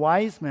 and the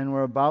wise men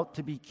were about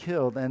to be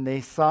killed, and they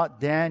sought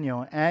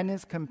Daniel and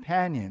his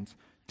companions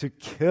to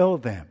kill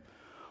them.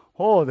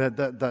 Oh,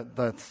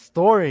 the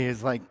story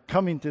is like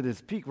coming to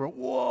this peak where,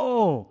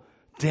 whoa,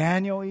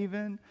 Daniel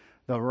even,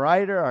 the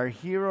writer, our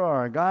hero,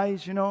 our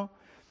guys,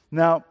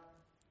 Now,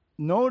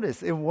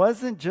 notice, it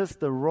wasn't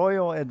just the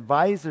royal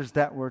advisors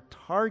that were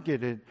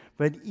targeted,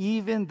 but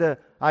even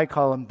I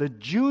call them the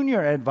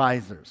junior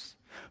advisors.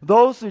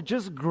 Those who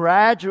just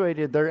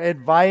graduated their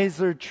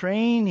advisor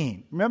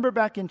training. Remember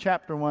back in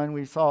chapter 1,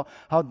 we saw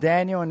how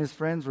Daniel and his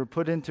friends were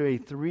put into a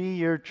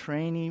 3-year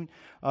training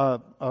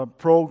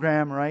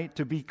program, right,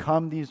 to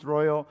become these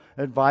royal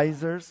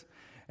advisors.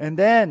 And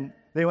then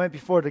they went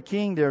before the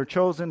king. They were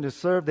chosen to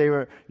serve. They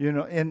were,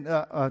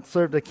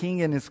 serve the king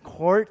in his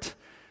court.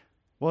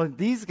 Well,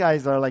 these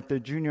guys are like the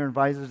junior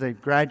advisors. They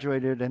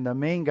graduated, and the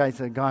main guys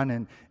had gone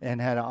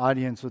and had an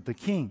audience with the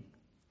king.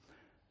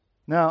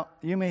 Now,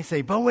 you may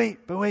say, but wait,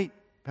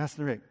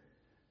 Pastor Rick.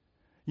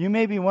 You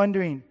may be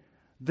wondering,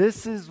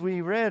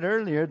 we read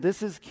earlier,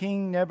 this is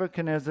King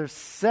Nebuchadnezzar's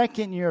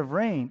 2nd year of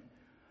reign,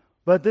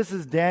 but this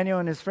is Daniel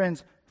and his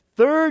friends'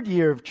 3rd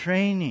year of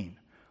training.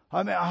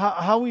 I mean,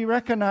 how we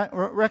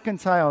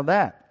reconcile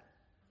that?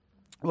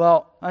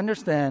 Well,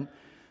 understand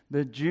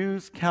the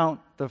Jews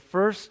count the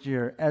first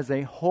year as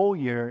a whole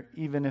year,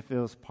 even if it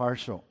was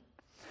partial.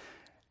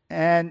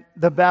 And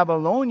the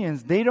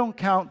Babylonians, they don't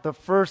count the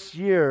first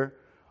year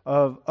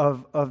of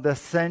the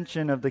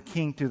ascension of the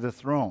king to the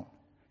throne.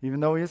 Even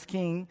though he was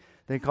king,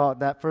 they call it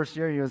that first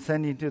year he was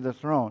ascending to the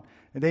throne.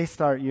 And they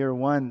start year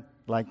one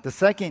like the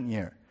second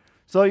year.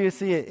 So you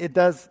see, it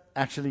does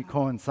actually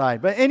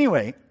coincide. But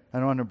anyway, I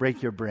don't want to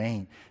break your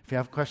brain. If you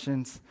have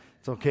questions,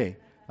 it's okay.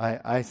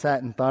 I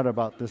sat and thought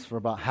about this for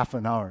about half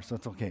an hour, so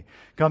it's okay.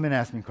 Come and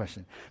ask me a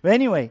question. But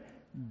anyway,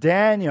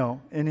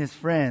 Daniel and his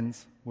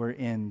friends were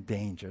in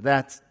danger.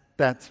 That's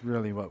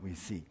really what we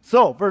see.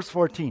 So, verse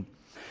 14.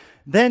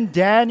 Then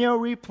Daniel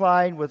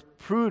replied with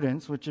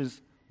prudence, which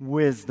is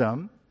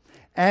wisdom,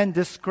 and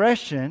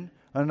discretion,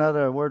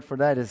 another word for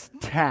that is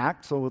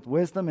tact, so with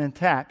wisdom and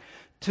tact,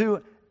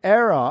 to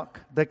Arioch,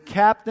 the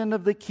captain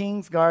of the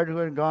king's guard who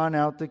had gone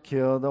out to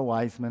kill the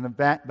wise men of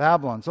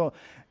Babylon. So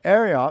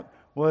Arioch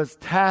was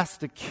tasked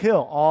to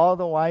kill all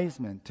the wise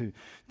men,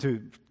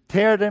 to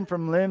tear them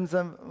from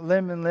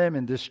limb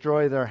and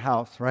destroy their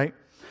house, right?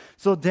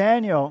 So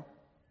Daniel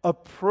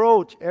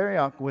approached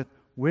Arioch with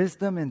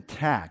wisdom and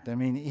tact. I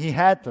mean, he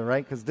had to,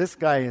 right? Because this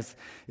guy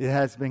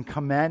has been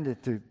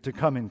commanded to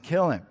come and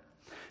kill him.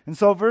 And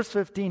so verse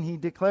 15, he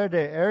declared to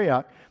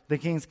Arioch, the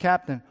king's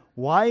captain,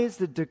 "Why is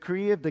the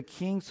decree of the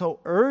king so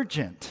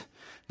urgent?"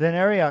 Then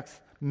Arioch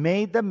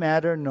made the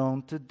matter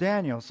known to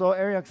Daniel. So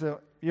Arioch said,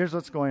 here's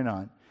what's going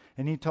on.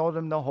 And he told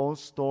him the whole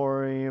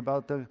story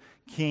about the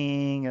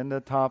king and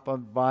the top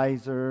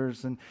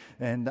advisors, and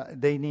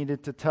they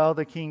needed to tell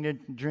the king the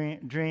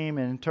dream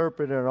and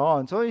interpret it all.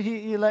 And so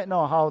he let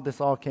know how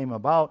this all came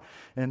about,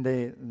 and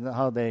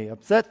how they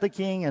upset the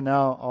king, and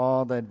now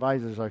all the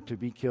advisors are to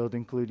be killed,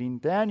 including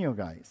Daniel,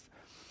 guys.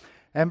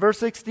 And verse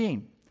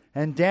 16,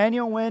 and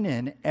Daniel went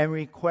in and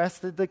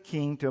requested the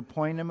king to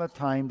appoint him a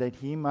time that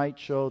he might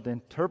show the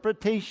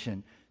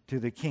interpretation to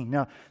the king.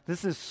 Now,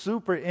 this is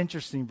super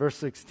interesting, verse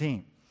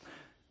 16.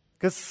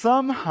 Because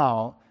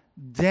somehow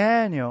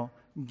Daniel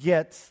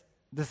gets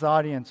this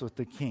audience with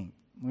the king.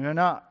 We're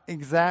not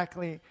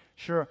exactly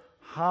sure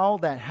how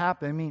that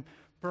happened. I mean,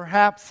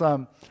 perhaps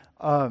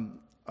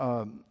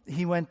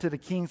he went to the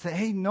king and said,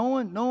 "Hey, no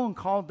one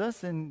called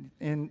us in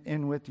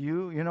with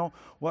you. You know,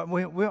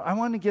 I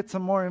want to get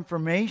some more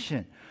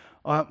information."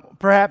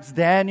 Perhaps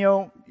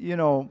Daniel,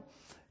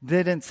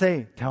 didn't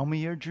say, "Tell me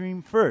your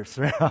dream first."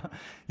 Right?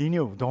 He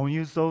knew, don't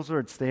use those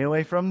words. Stay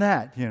away from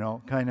that,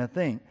 kind of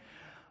thing.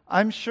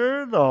 I'm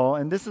sure, though,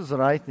 and this is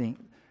what I think,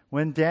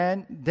 when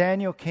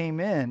Daniel came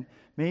in,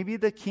 maybe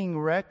the king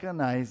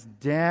recognized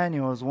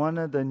Daniel as one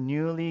of the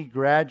newly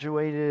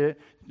graduated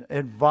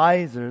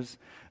advisors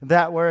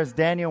that, whereas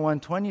Daniel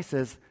 1:20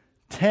 says,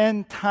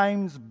 10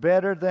 times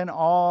better than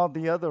all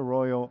the other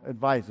royal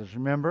advisors.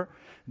 Remember?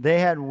 They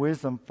had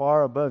wisdom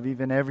far above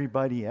even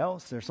everybody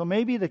else there. So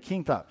maybe the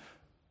king thought,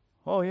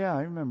 oh yeah,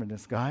 I remember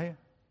this guy.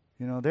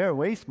 They're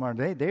way smart.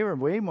 They were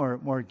way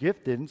more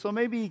gifted. And so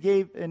maybe he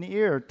gave an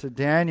ear to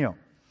Daniel.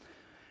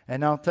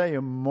 And I'll tell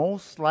you,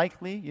 most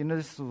likely,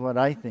 this is what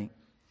I think.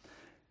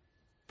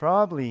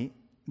 Probably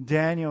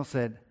Daniel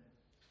said,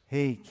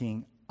 "Hey,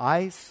 king,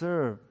 I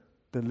serve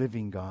the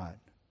living God.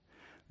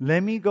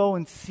 Let me go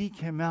and seek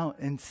him out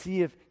and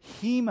see if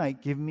he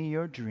might give me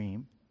your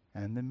dream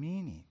and the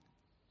meaning."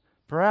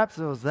 Perhaps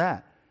it was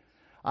that.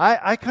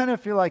 I kind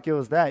of feel like it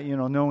was that,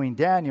 knowing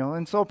Daniel.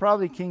 And so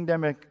probably King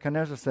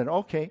Nebuchadnezzar said,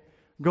 "Okay,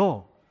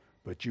 go.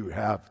 But you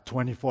have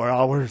 24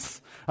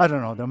 hours. I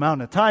don't know the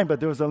amount of time,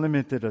 but there was a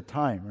limited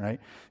time, right?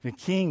 The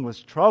king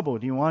was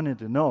troubled. He wanted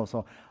to know.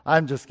 So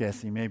I'm just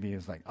guessing. Maybe he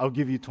was like, "I'll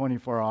give you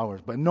 24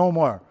 hours, but no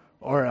more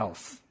or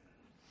else."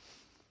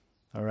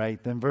 All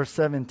right, then verse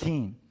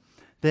 17.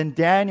 Then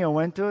Daniel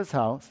went to his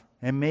house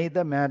and made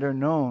the matter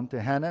known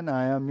to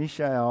Hananiah,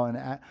 Mishael,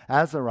 and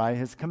Azariah,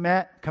 his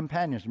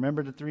companions.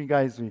 Remember the three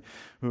guys,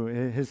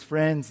 his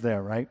friends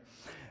there, right?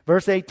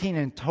 Verse 18,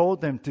 and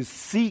told them to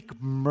seek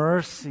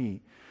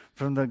mercy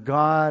from the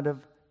God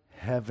of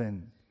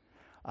heaven.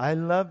 I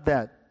love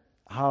that,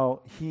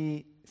 how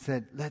he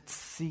said, let's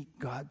seek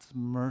God's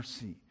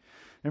mercy.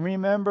 And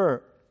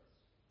remember,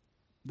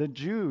 the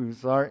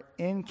Jews are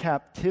in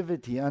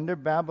captivity under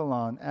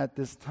Babylon at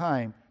this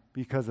time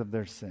because of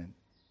their sin,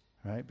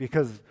 right?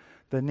 Because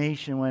the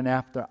nation went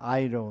after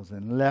idols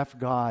and left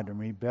God and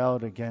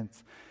rebelled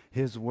against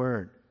his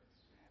word.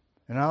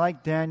 And I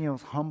like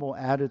Daniel's humble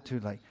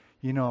attitude, like,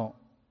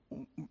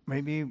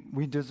 maybe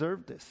we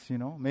deserve this,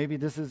 maybe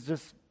this is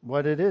just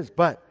what it is,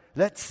 but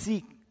let's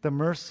seek the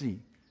mercy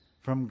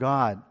from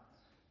God,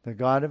 the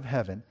God of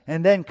heaven.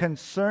 And then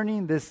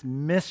concerning this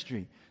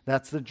mystery,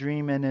 that's the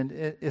dream and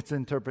its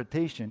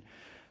interpretation,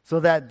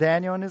 so that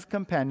Daniel and his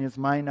companions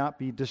might not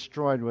be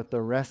destroyed with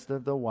the rest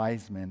of the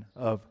wise men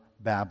of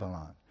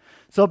Babylon.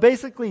 So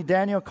basically,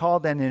 Daniel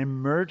called an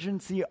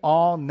emergency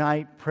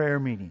all-night prayer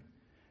meeting.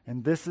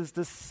 And this is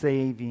the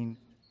saving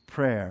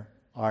prayer,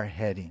 our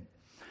heading.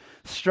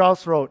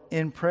 Strauss wrote,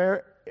 in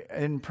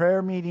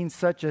prayer meetings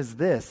such as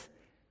this,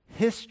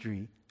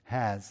 history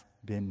has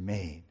been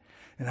made.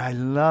 And I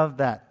love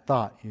that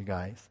thought, you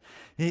guys.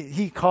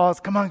 He calls,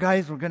 come on,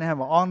 guys, we're going to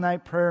have an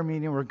all-night prayer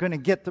meeting. We're going to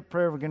get to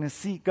prayer. We're going to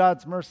seek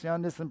God's mercy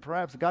on this, and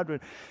perhaps God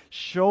would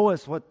show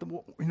us what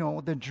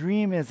the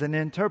dream is, an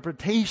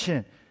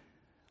interpretation.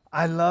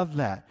 I love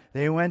that.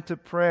 They went to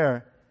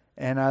prayer,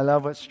 and I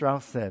love what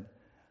Strauss said.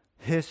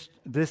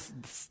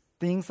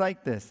 Things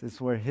like this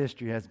is where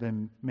history has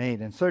been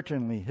made, and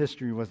certainly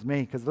history was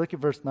made, because look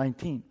at verse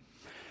 19.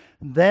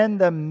 Then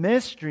the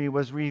mystery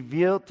was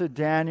revealed to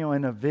Daniel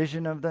in a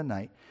vision of the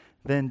night.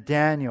 Then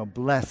Daniel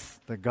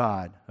blessed the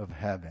God of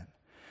heaven.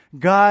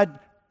 God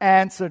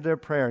answered their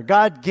prayer.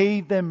 God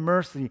gave them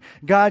mercy.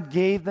 God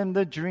gave them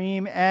the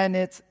dream and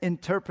its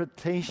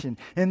interpretation.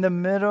 In the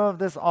middle of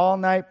this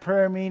all-night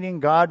prayer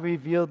meeting, God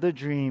revealed the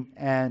dream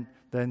and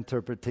the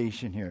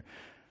interpretation here.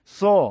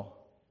 So,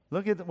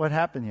 look at what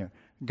happened here.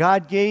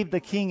 God gave the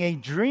king a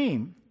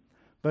dream,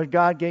 but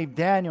God gave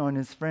Daniel and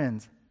his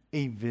friends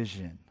a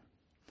vision.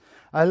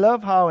 I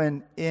love how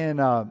in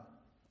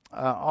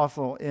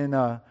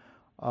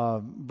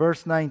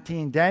verse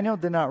 19, Daniel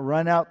did not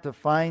run out to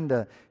find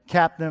the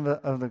captain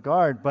of the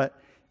guard, but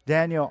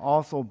Daniel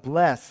also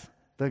blessed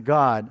the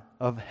God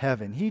of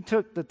heaven. He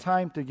took the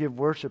time to give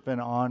worship and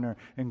honor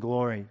and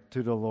glory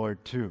to the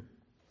Lord too.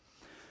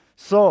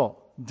 So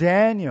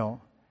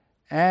Daniel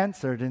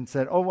answered and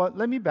said,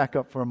 let me back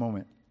up for a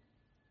moment.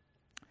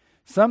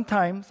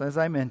 Sometimes, as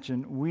I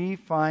mentioned, we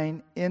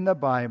find in the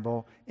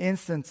Bible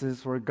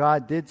instances where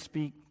God did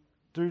speak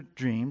through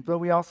dreams, but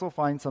we also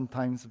find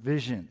sometimes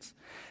visions.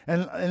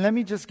 And let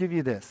me just give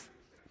you this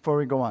before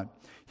we go on.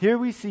 Here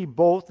we see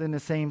both in the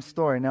same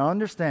story. Now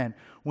understand,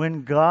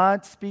 when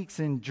God speaks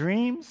in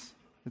dreams,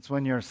 it's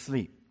when you're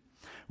asleep.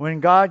 When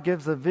God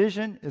gives a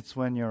vision, it's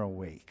when you're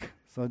awake.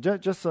 So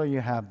just so you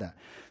have that.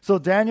 So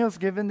Daniel's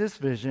given this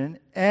vision,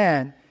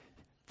 and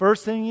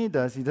first thing he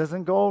does, he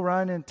doesn't go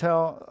around and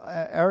tell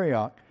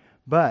Arioch,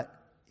 but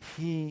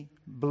he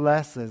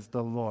blesses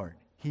the Lord.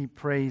 He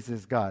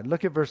praises God.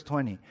 Look at verse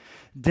 20.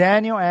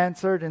 Daniel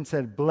answered and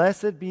said,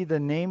 "Blessed be the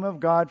name of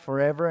God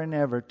forever and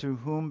ever, to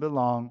whom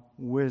belong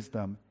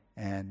wisdom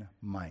and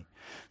might."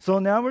 So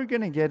now we're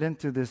going to get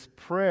into this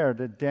prayer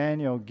that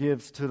Daniel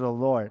gives to the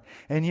Lord.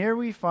 And here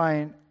we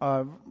find,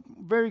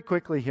 very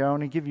quickly here, I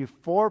want to give you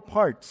 4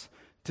 parts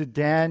to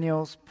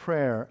Daniel's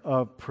prayer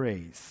of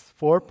praise.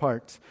 4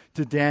 parts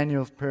to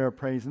Daniel's prayer of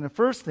praise. And the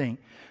first thing,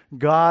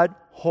 God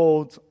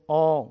holds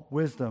all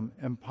wisdom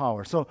and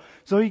power. So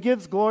he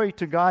gives glory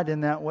to God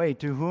in that way,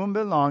 to whom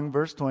belong,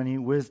 verse 20,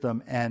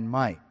 wisdom and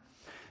might.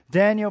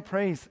 Daniel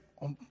prays,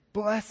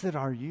 blessed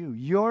are you.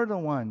 You're the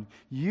one.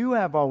 You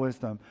have all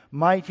wisdom.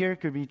 Might here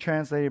could be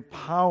translated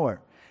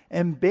power.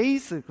 And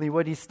basically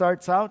what he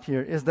starts out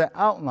here is the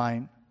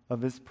outline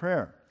of his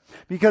prayer.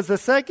 Because the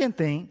second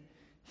thing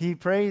he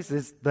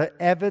praises the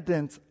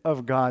evidence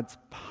of God's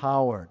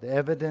power. The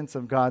evidence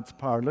of God's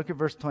power. Look at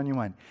verse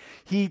 21.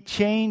 He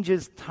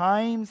changes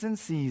times and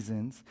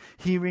seasons.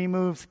 He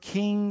removes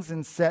kings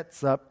and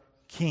sets up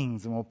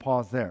kings. And we'll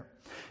pause there.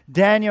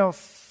 Daniel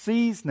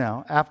sees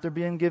now, after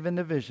being given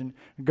the vision,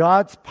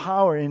 God's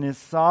power in his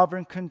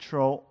sovereign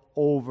control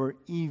over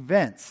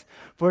events.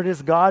 For it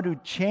is God who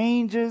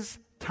changes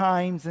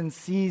times and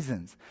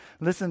seasons.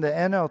 Listen, the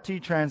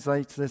NLT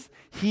translates this,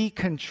 He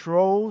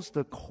controls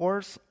the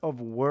course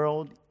of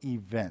world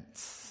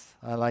events.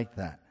 I like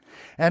that.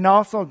 And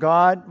also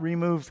God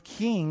removes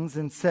kings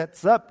and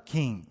sets up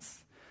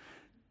kings.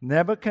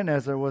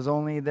 Nebuchadnezzar was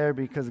only there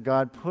because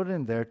God put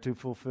him there to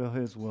fulfill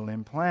his will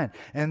and plan.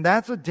 And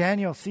that's what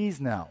Daniel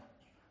sees now.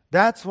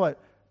 That's what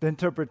the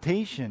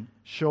interpretation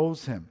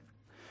shows him.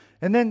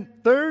 And then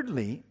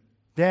thirdly,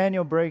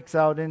 Daniel breaks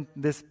out in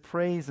this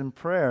praise and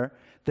prayer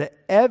the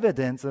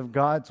evidence of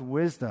God's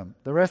wisdom.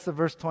 The rest of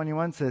verse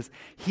 21 says,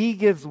 He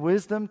gives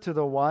wisdom to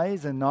the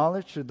wise and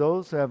knowledge to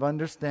those who have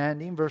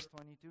understanding. Verse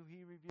 22,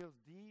 He reveals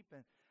deep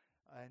and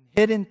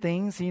hidden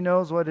things. He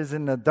knows what is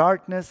in the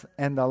darkness,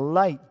 and the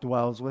light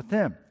dwells with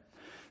Him.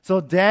 So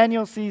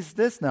Daniel sees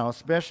this now,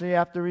 especially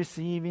after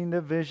receiving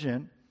the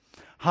vision,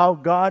 how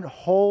God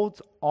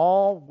holds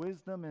all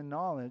wisdom and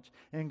knowledge,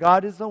 and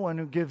God is the one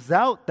who gives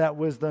out that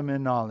wisdom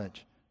and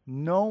knowledge.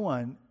 No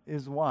one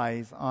is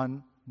wise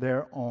on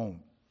their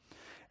own.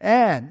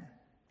 And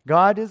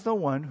God is the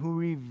one who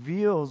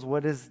reveals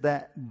what is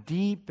that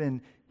deep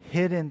and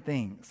hidden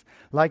things,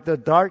 like the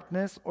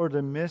darkness or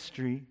the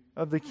mystery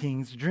of the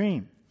king's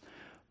dream.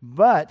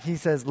 But he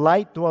says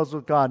light dwells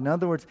with God. In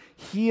other words,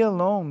 He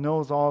alone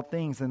knows all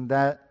things, and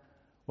that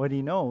what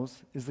He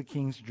knows is the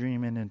king's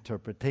dream and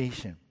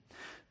interpretation.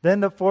 Then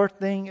the fourth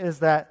thing is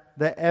that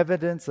the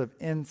evidence of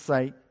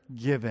insight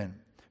given.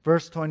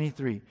 Verse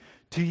 23.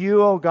 To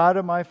you, O God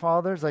of my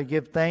fathers, I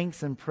give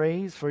thanks and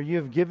praise, for you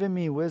have given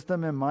me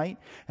wisdom and might,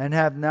 and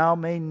have now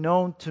made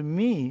known to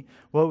me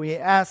what we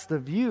asked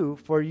of you,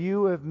 for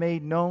you have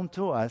made known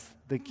to us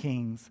the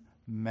king's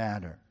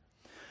matter.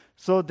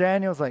 So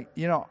Daniel's like,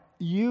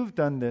 you've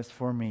done this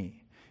for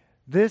me.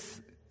 The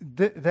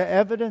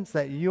evidence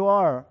that you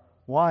are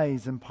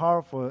wise and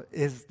powerful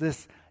is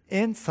this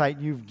insight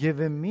you've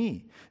given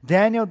me.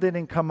 Daniel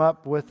didn't come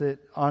up with it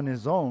on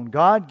his own.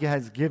 God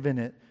has given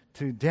it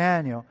to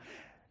Daniel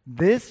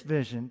this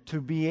vision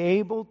to be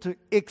able to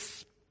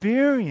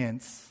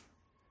experience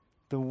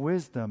the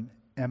wisdom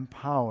and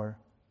power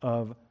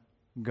of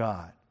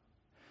God.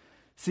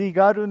 See,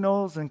 God who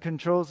knows and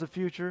controls the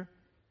future,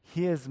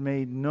 He has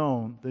made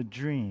known the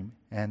dream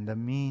and the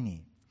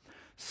meaning.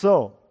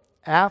 So,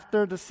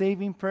 after the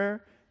saving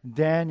prayer,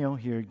 Daniel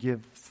here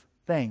gives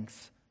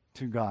thanks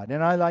to God.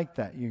 And I like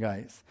that, you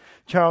guys.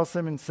 Charles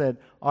Simmons said,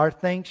 our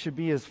thanks should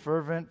be as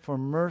fervent for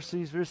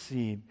mercies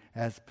received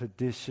as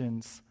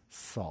petitions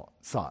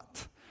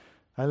sought.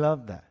 I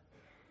love that.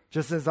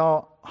 Just as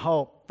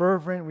how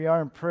fervent we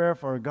are in prayer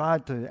for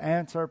God to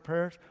answer our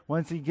prayers,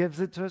 once He gives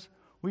it to us,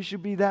 we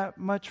should be that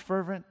much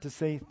fervent to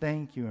say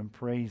thank you and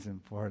praise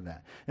Him for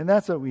that. And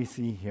that's what we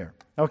see here.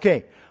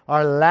 Okay,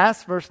 our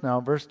last verse now,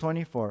 verse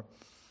 24.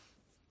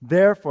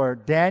 Therefore,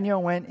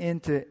 Daniel went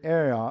into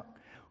Arioch,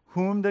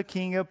 whom the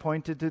king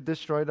appointed to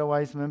destroy the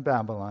wise men of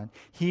Babylon.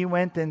 He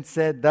went and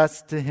said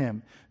thus to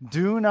him,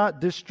 do not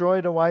destroy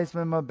the wise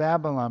men of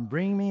Babylon.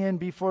 Bring me in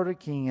before the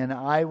king, and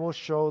I will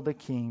show the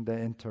king the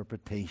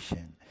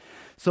interpretation.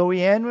 So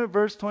we end with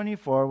verse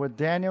 24, with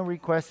Daniel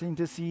requesting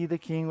to see the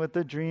king with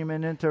the dream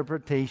and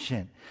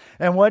interpretation.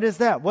 And what is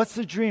that? What's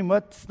the dream?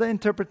 What's the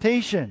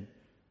interpretation?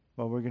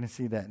 Well, we're going to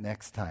see that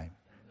next time.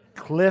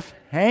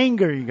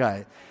 Cliffhanger, you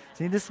guys.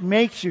 See, this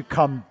makes you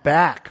come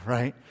back,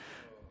 right?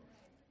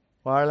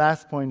 Well, our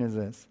last point is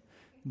this.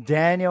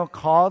 Daniel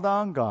called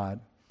on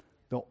God,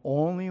 the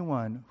only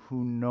one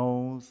who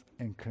knows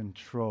and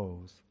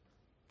controls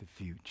the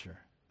future.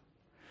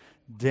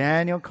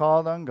 Daniel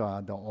called on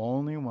God, the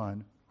only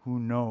one who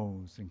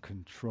knows and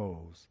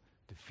controls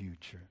the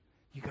future.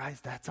 You guys,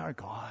 that's our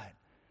God.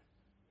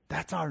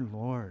 That's our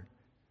Lord.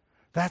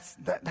 That's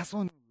one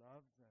who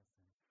loves us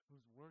and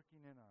who's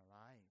working in our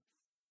lives.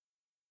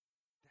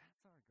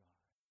 That's our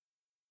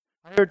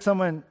God. I heard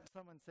someone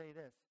say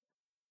this.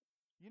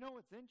 You know,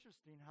 it's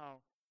interesting how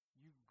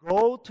you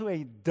go to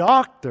a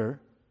doctor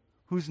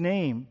whose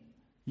name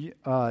you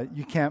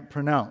can't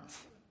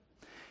pronounce.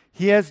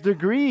 He has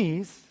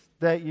degrees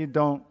that you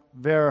don't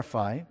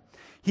verify.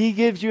 He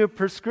gives you a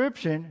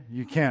prescription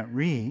you can't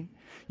read.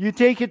 You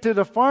take it to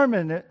the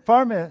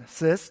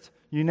pharmacist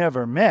you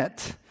never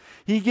met.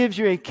 He gives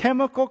you a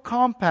chemical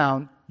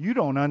compound you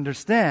don't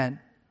understand.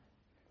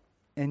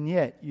 And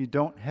yet you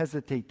don't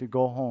hesitate to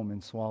go home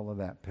and swallow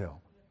that pill.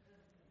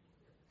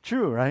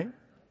 True, right?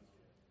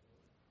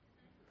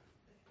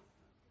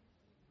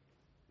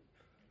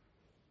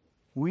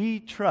 We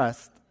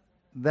trust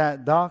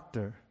that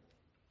doctor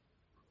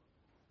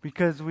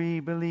because we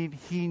believe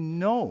he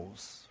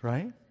knows,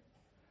 right?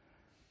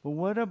 But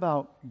what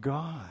about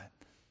God?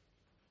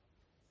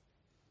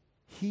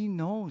 He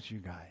knows, you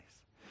guys.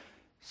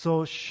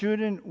 So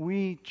shouldn't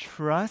we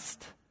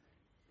trust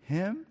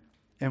Him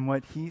and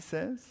what He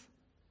says?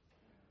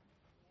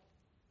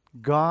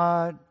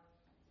 God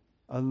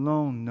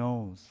alone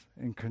knows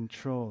and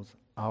controls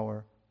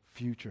our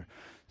future.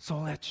 So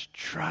let's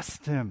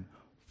trust Him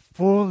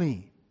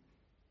fully.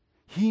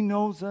 He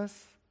knows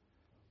us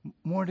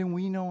more than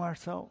we know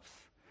ourselves.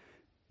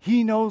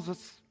 He knows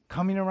what's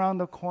coming around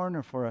the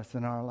corner for us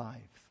in our lives.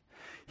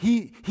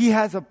 He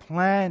has a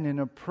plan and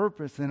a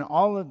purpose in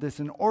all of this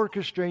and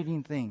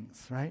orchestrating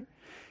things, right?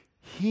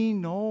 He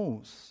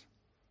knows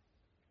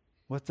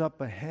what's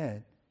up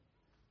ahead.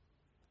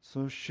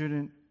 So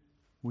shouldn't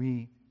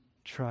we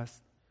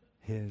trust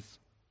His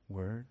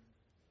word?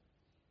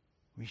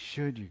 We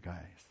should, you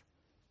guys.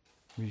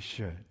 We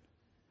should.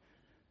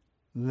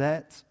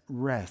 Let's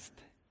rest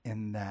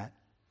in that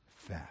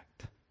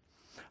fact.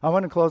 I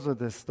want to close with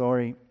this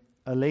story.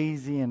 A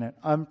lazy and an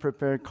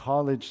unprepared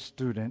college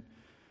student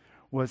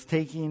was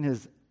taking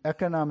his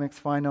economics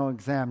final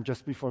exam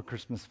just before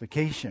Christmas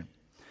vacation.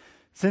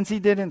 Since he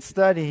didn't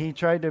study, he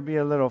tried to be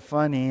a little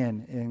funny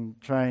and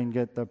try and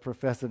get the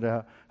professor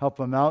to help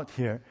him out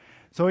here.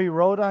 So he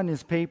wrote on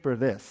his paper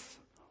this: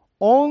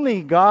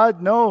 only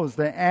God knows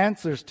the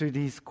answers to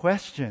these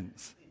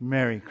questions.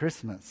 Merry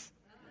Christmas.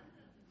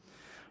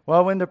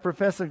 Well, when the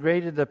professor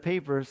graded the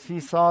papers, he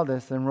saw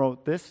this and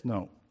wrote this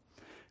note: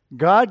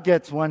 God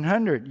gets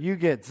 100, you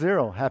get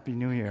 0. Happy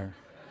New Year.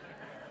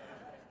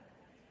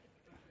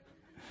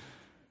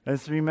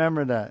 Let's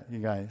remember that, you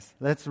guys.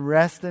 Let's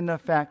rest in the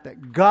fact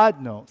that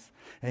God knows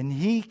and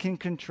He can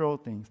control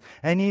things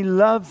and He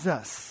loves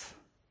us.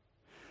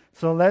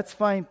 So let's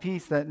find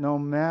peace that no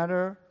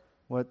matter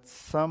what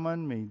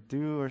someone may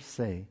do or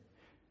say,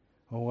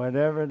 or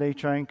whatever they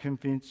try and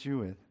convince you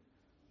with,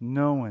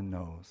 no one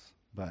knows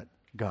but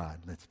God.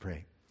 Let's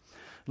pray.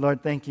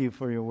 Lord, thank You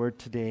for Your word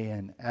today.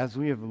 And as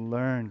we have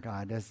learned,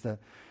 God, as the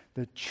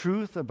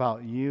truth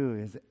about You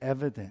is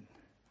evident,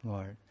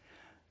 Lord,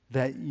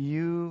 that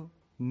You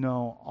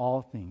know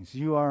all things.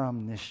 You are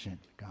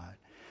omniscient, God,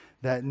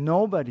 that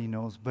nobody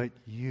knows but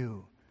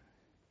You.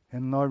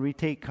 And Lord, we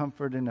take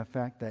comfort in the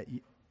fact that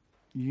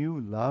You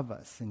love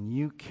us and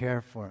You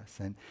care for us.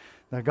 And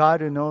the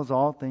God who knows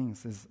all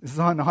things is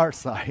on our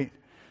side,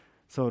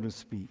 so to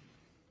speak.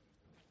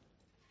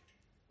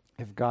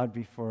 If God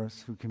be for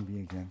us, who can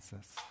be against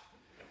us?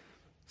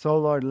 So,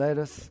 Lord, let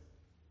us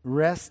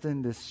rest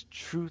in this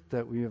truth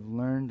that we have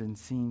learned and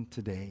seen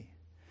today.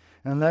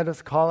 And let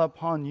us call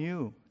upon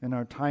you in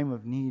our time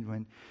of need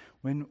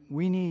when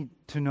we need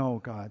to know,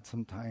 God,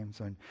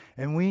 sometimes,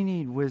 and we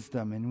need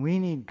wisdom and we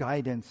need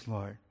guidance,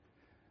 Lord.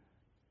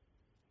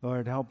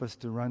 Lord, help us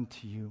to run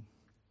to you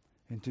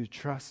and to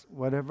trust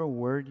whatever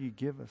word you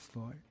give us,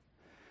 Lord.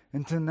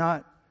 And to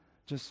not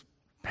just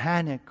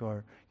panic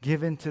or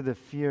give in to the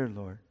fear,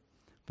 Lord,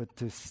 but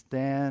to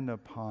stand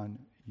upon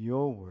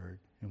your word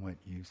and what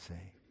you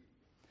say.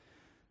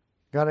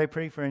 God, I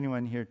pray for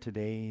anyone here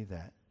today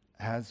that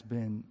has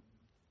been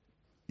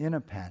in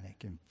a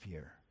panic and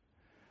fear.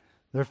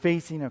 They're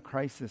facing a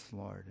crisis,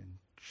 Lord, and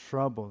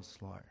troubles,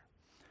 Lord.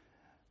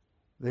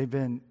 They've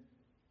been,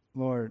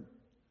 Lord,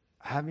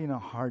 having a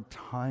hard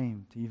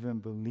time to even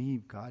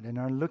believe, God, and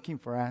are looking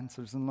for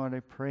answers. And Lord, I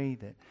pray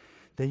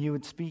that you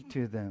would speak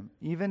to them,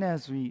 even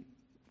as we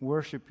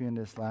worship you in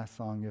this last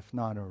song, if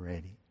not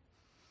already.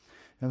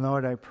 And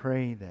Lord, I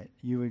pray that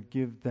you would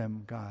give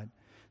them, God,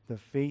 the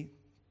faith,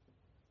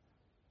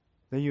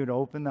 that you would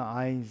open the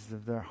eyes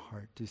of their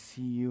heart to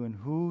see you and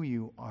who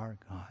you are,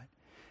 God.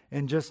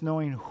 And just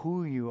knowing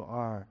who you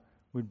are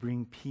would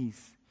bring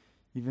peace,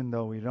 even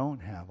though we don't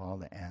have all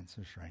the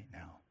answers right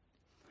now.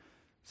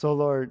 So,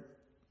 Lord,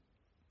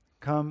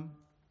 come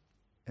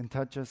and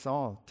touch us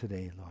all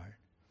today, Lord.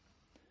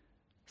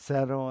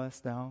 Settle us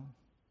down.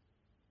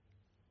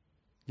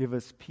 Give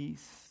us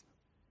peace.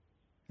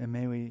 And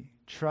may we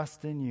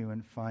trust in you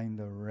and find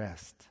the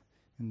rest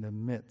in the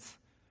midst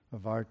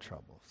of our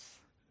troubles.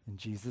 In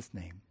Jesus'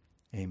 name,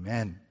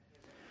 amen.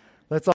 Let's all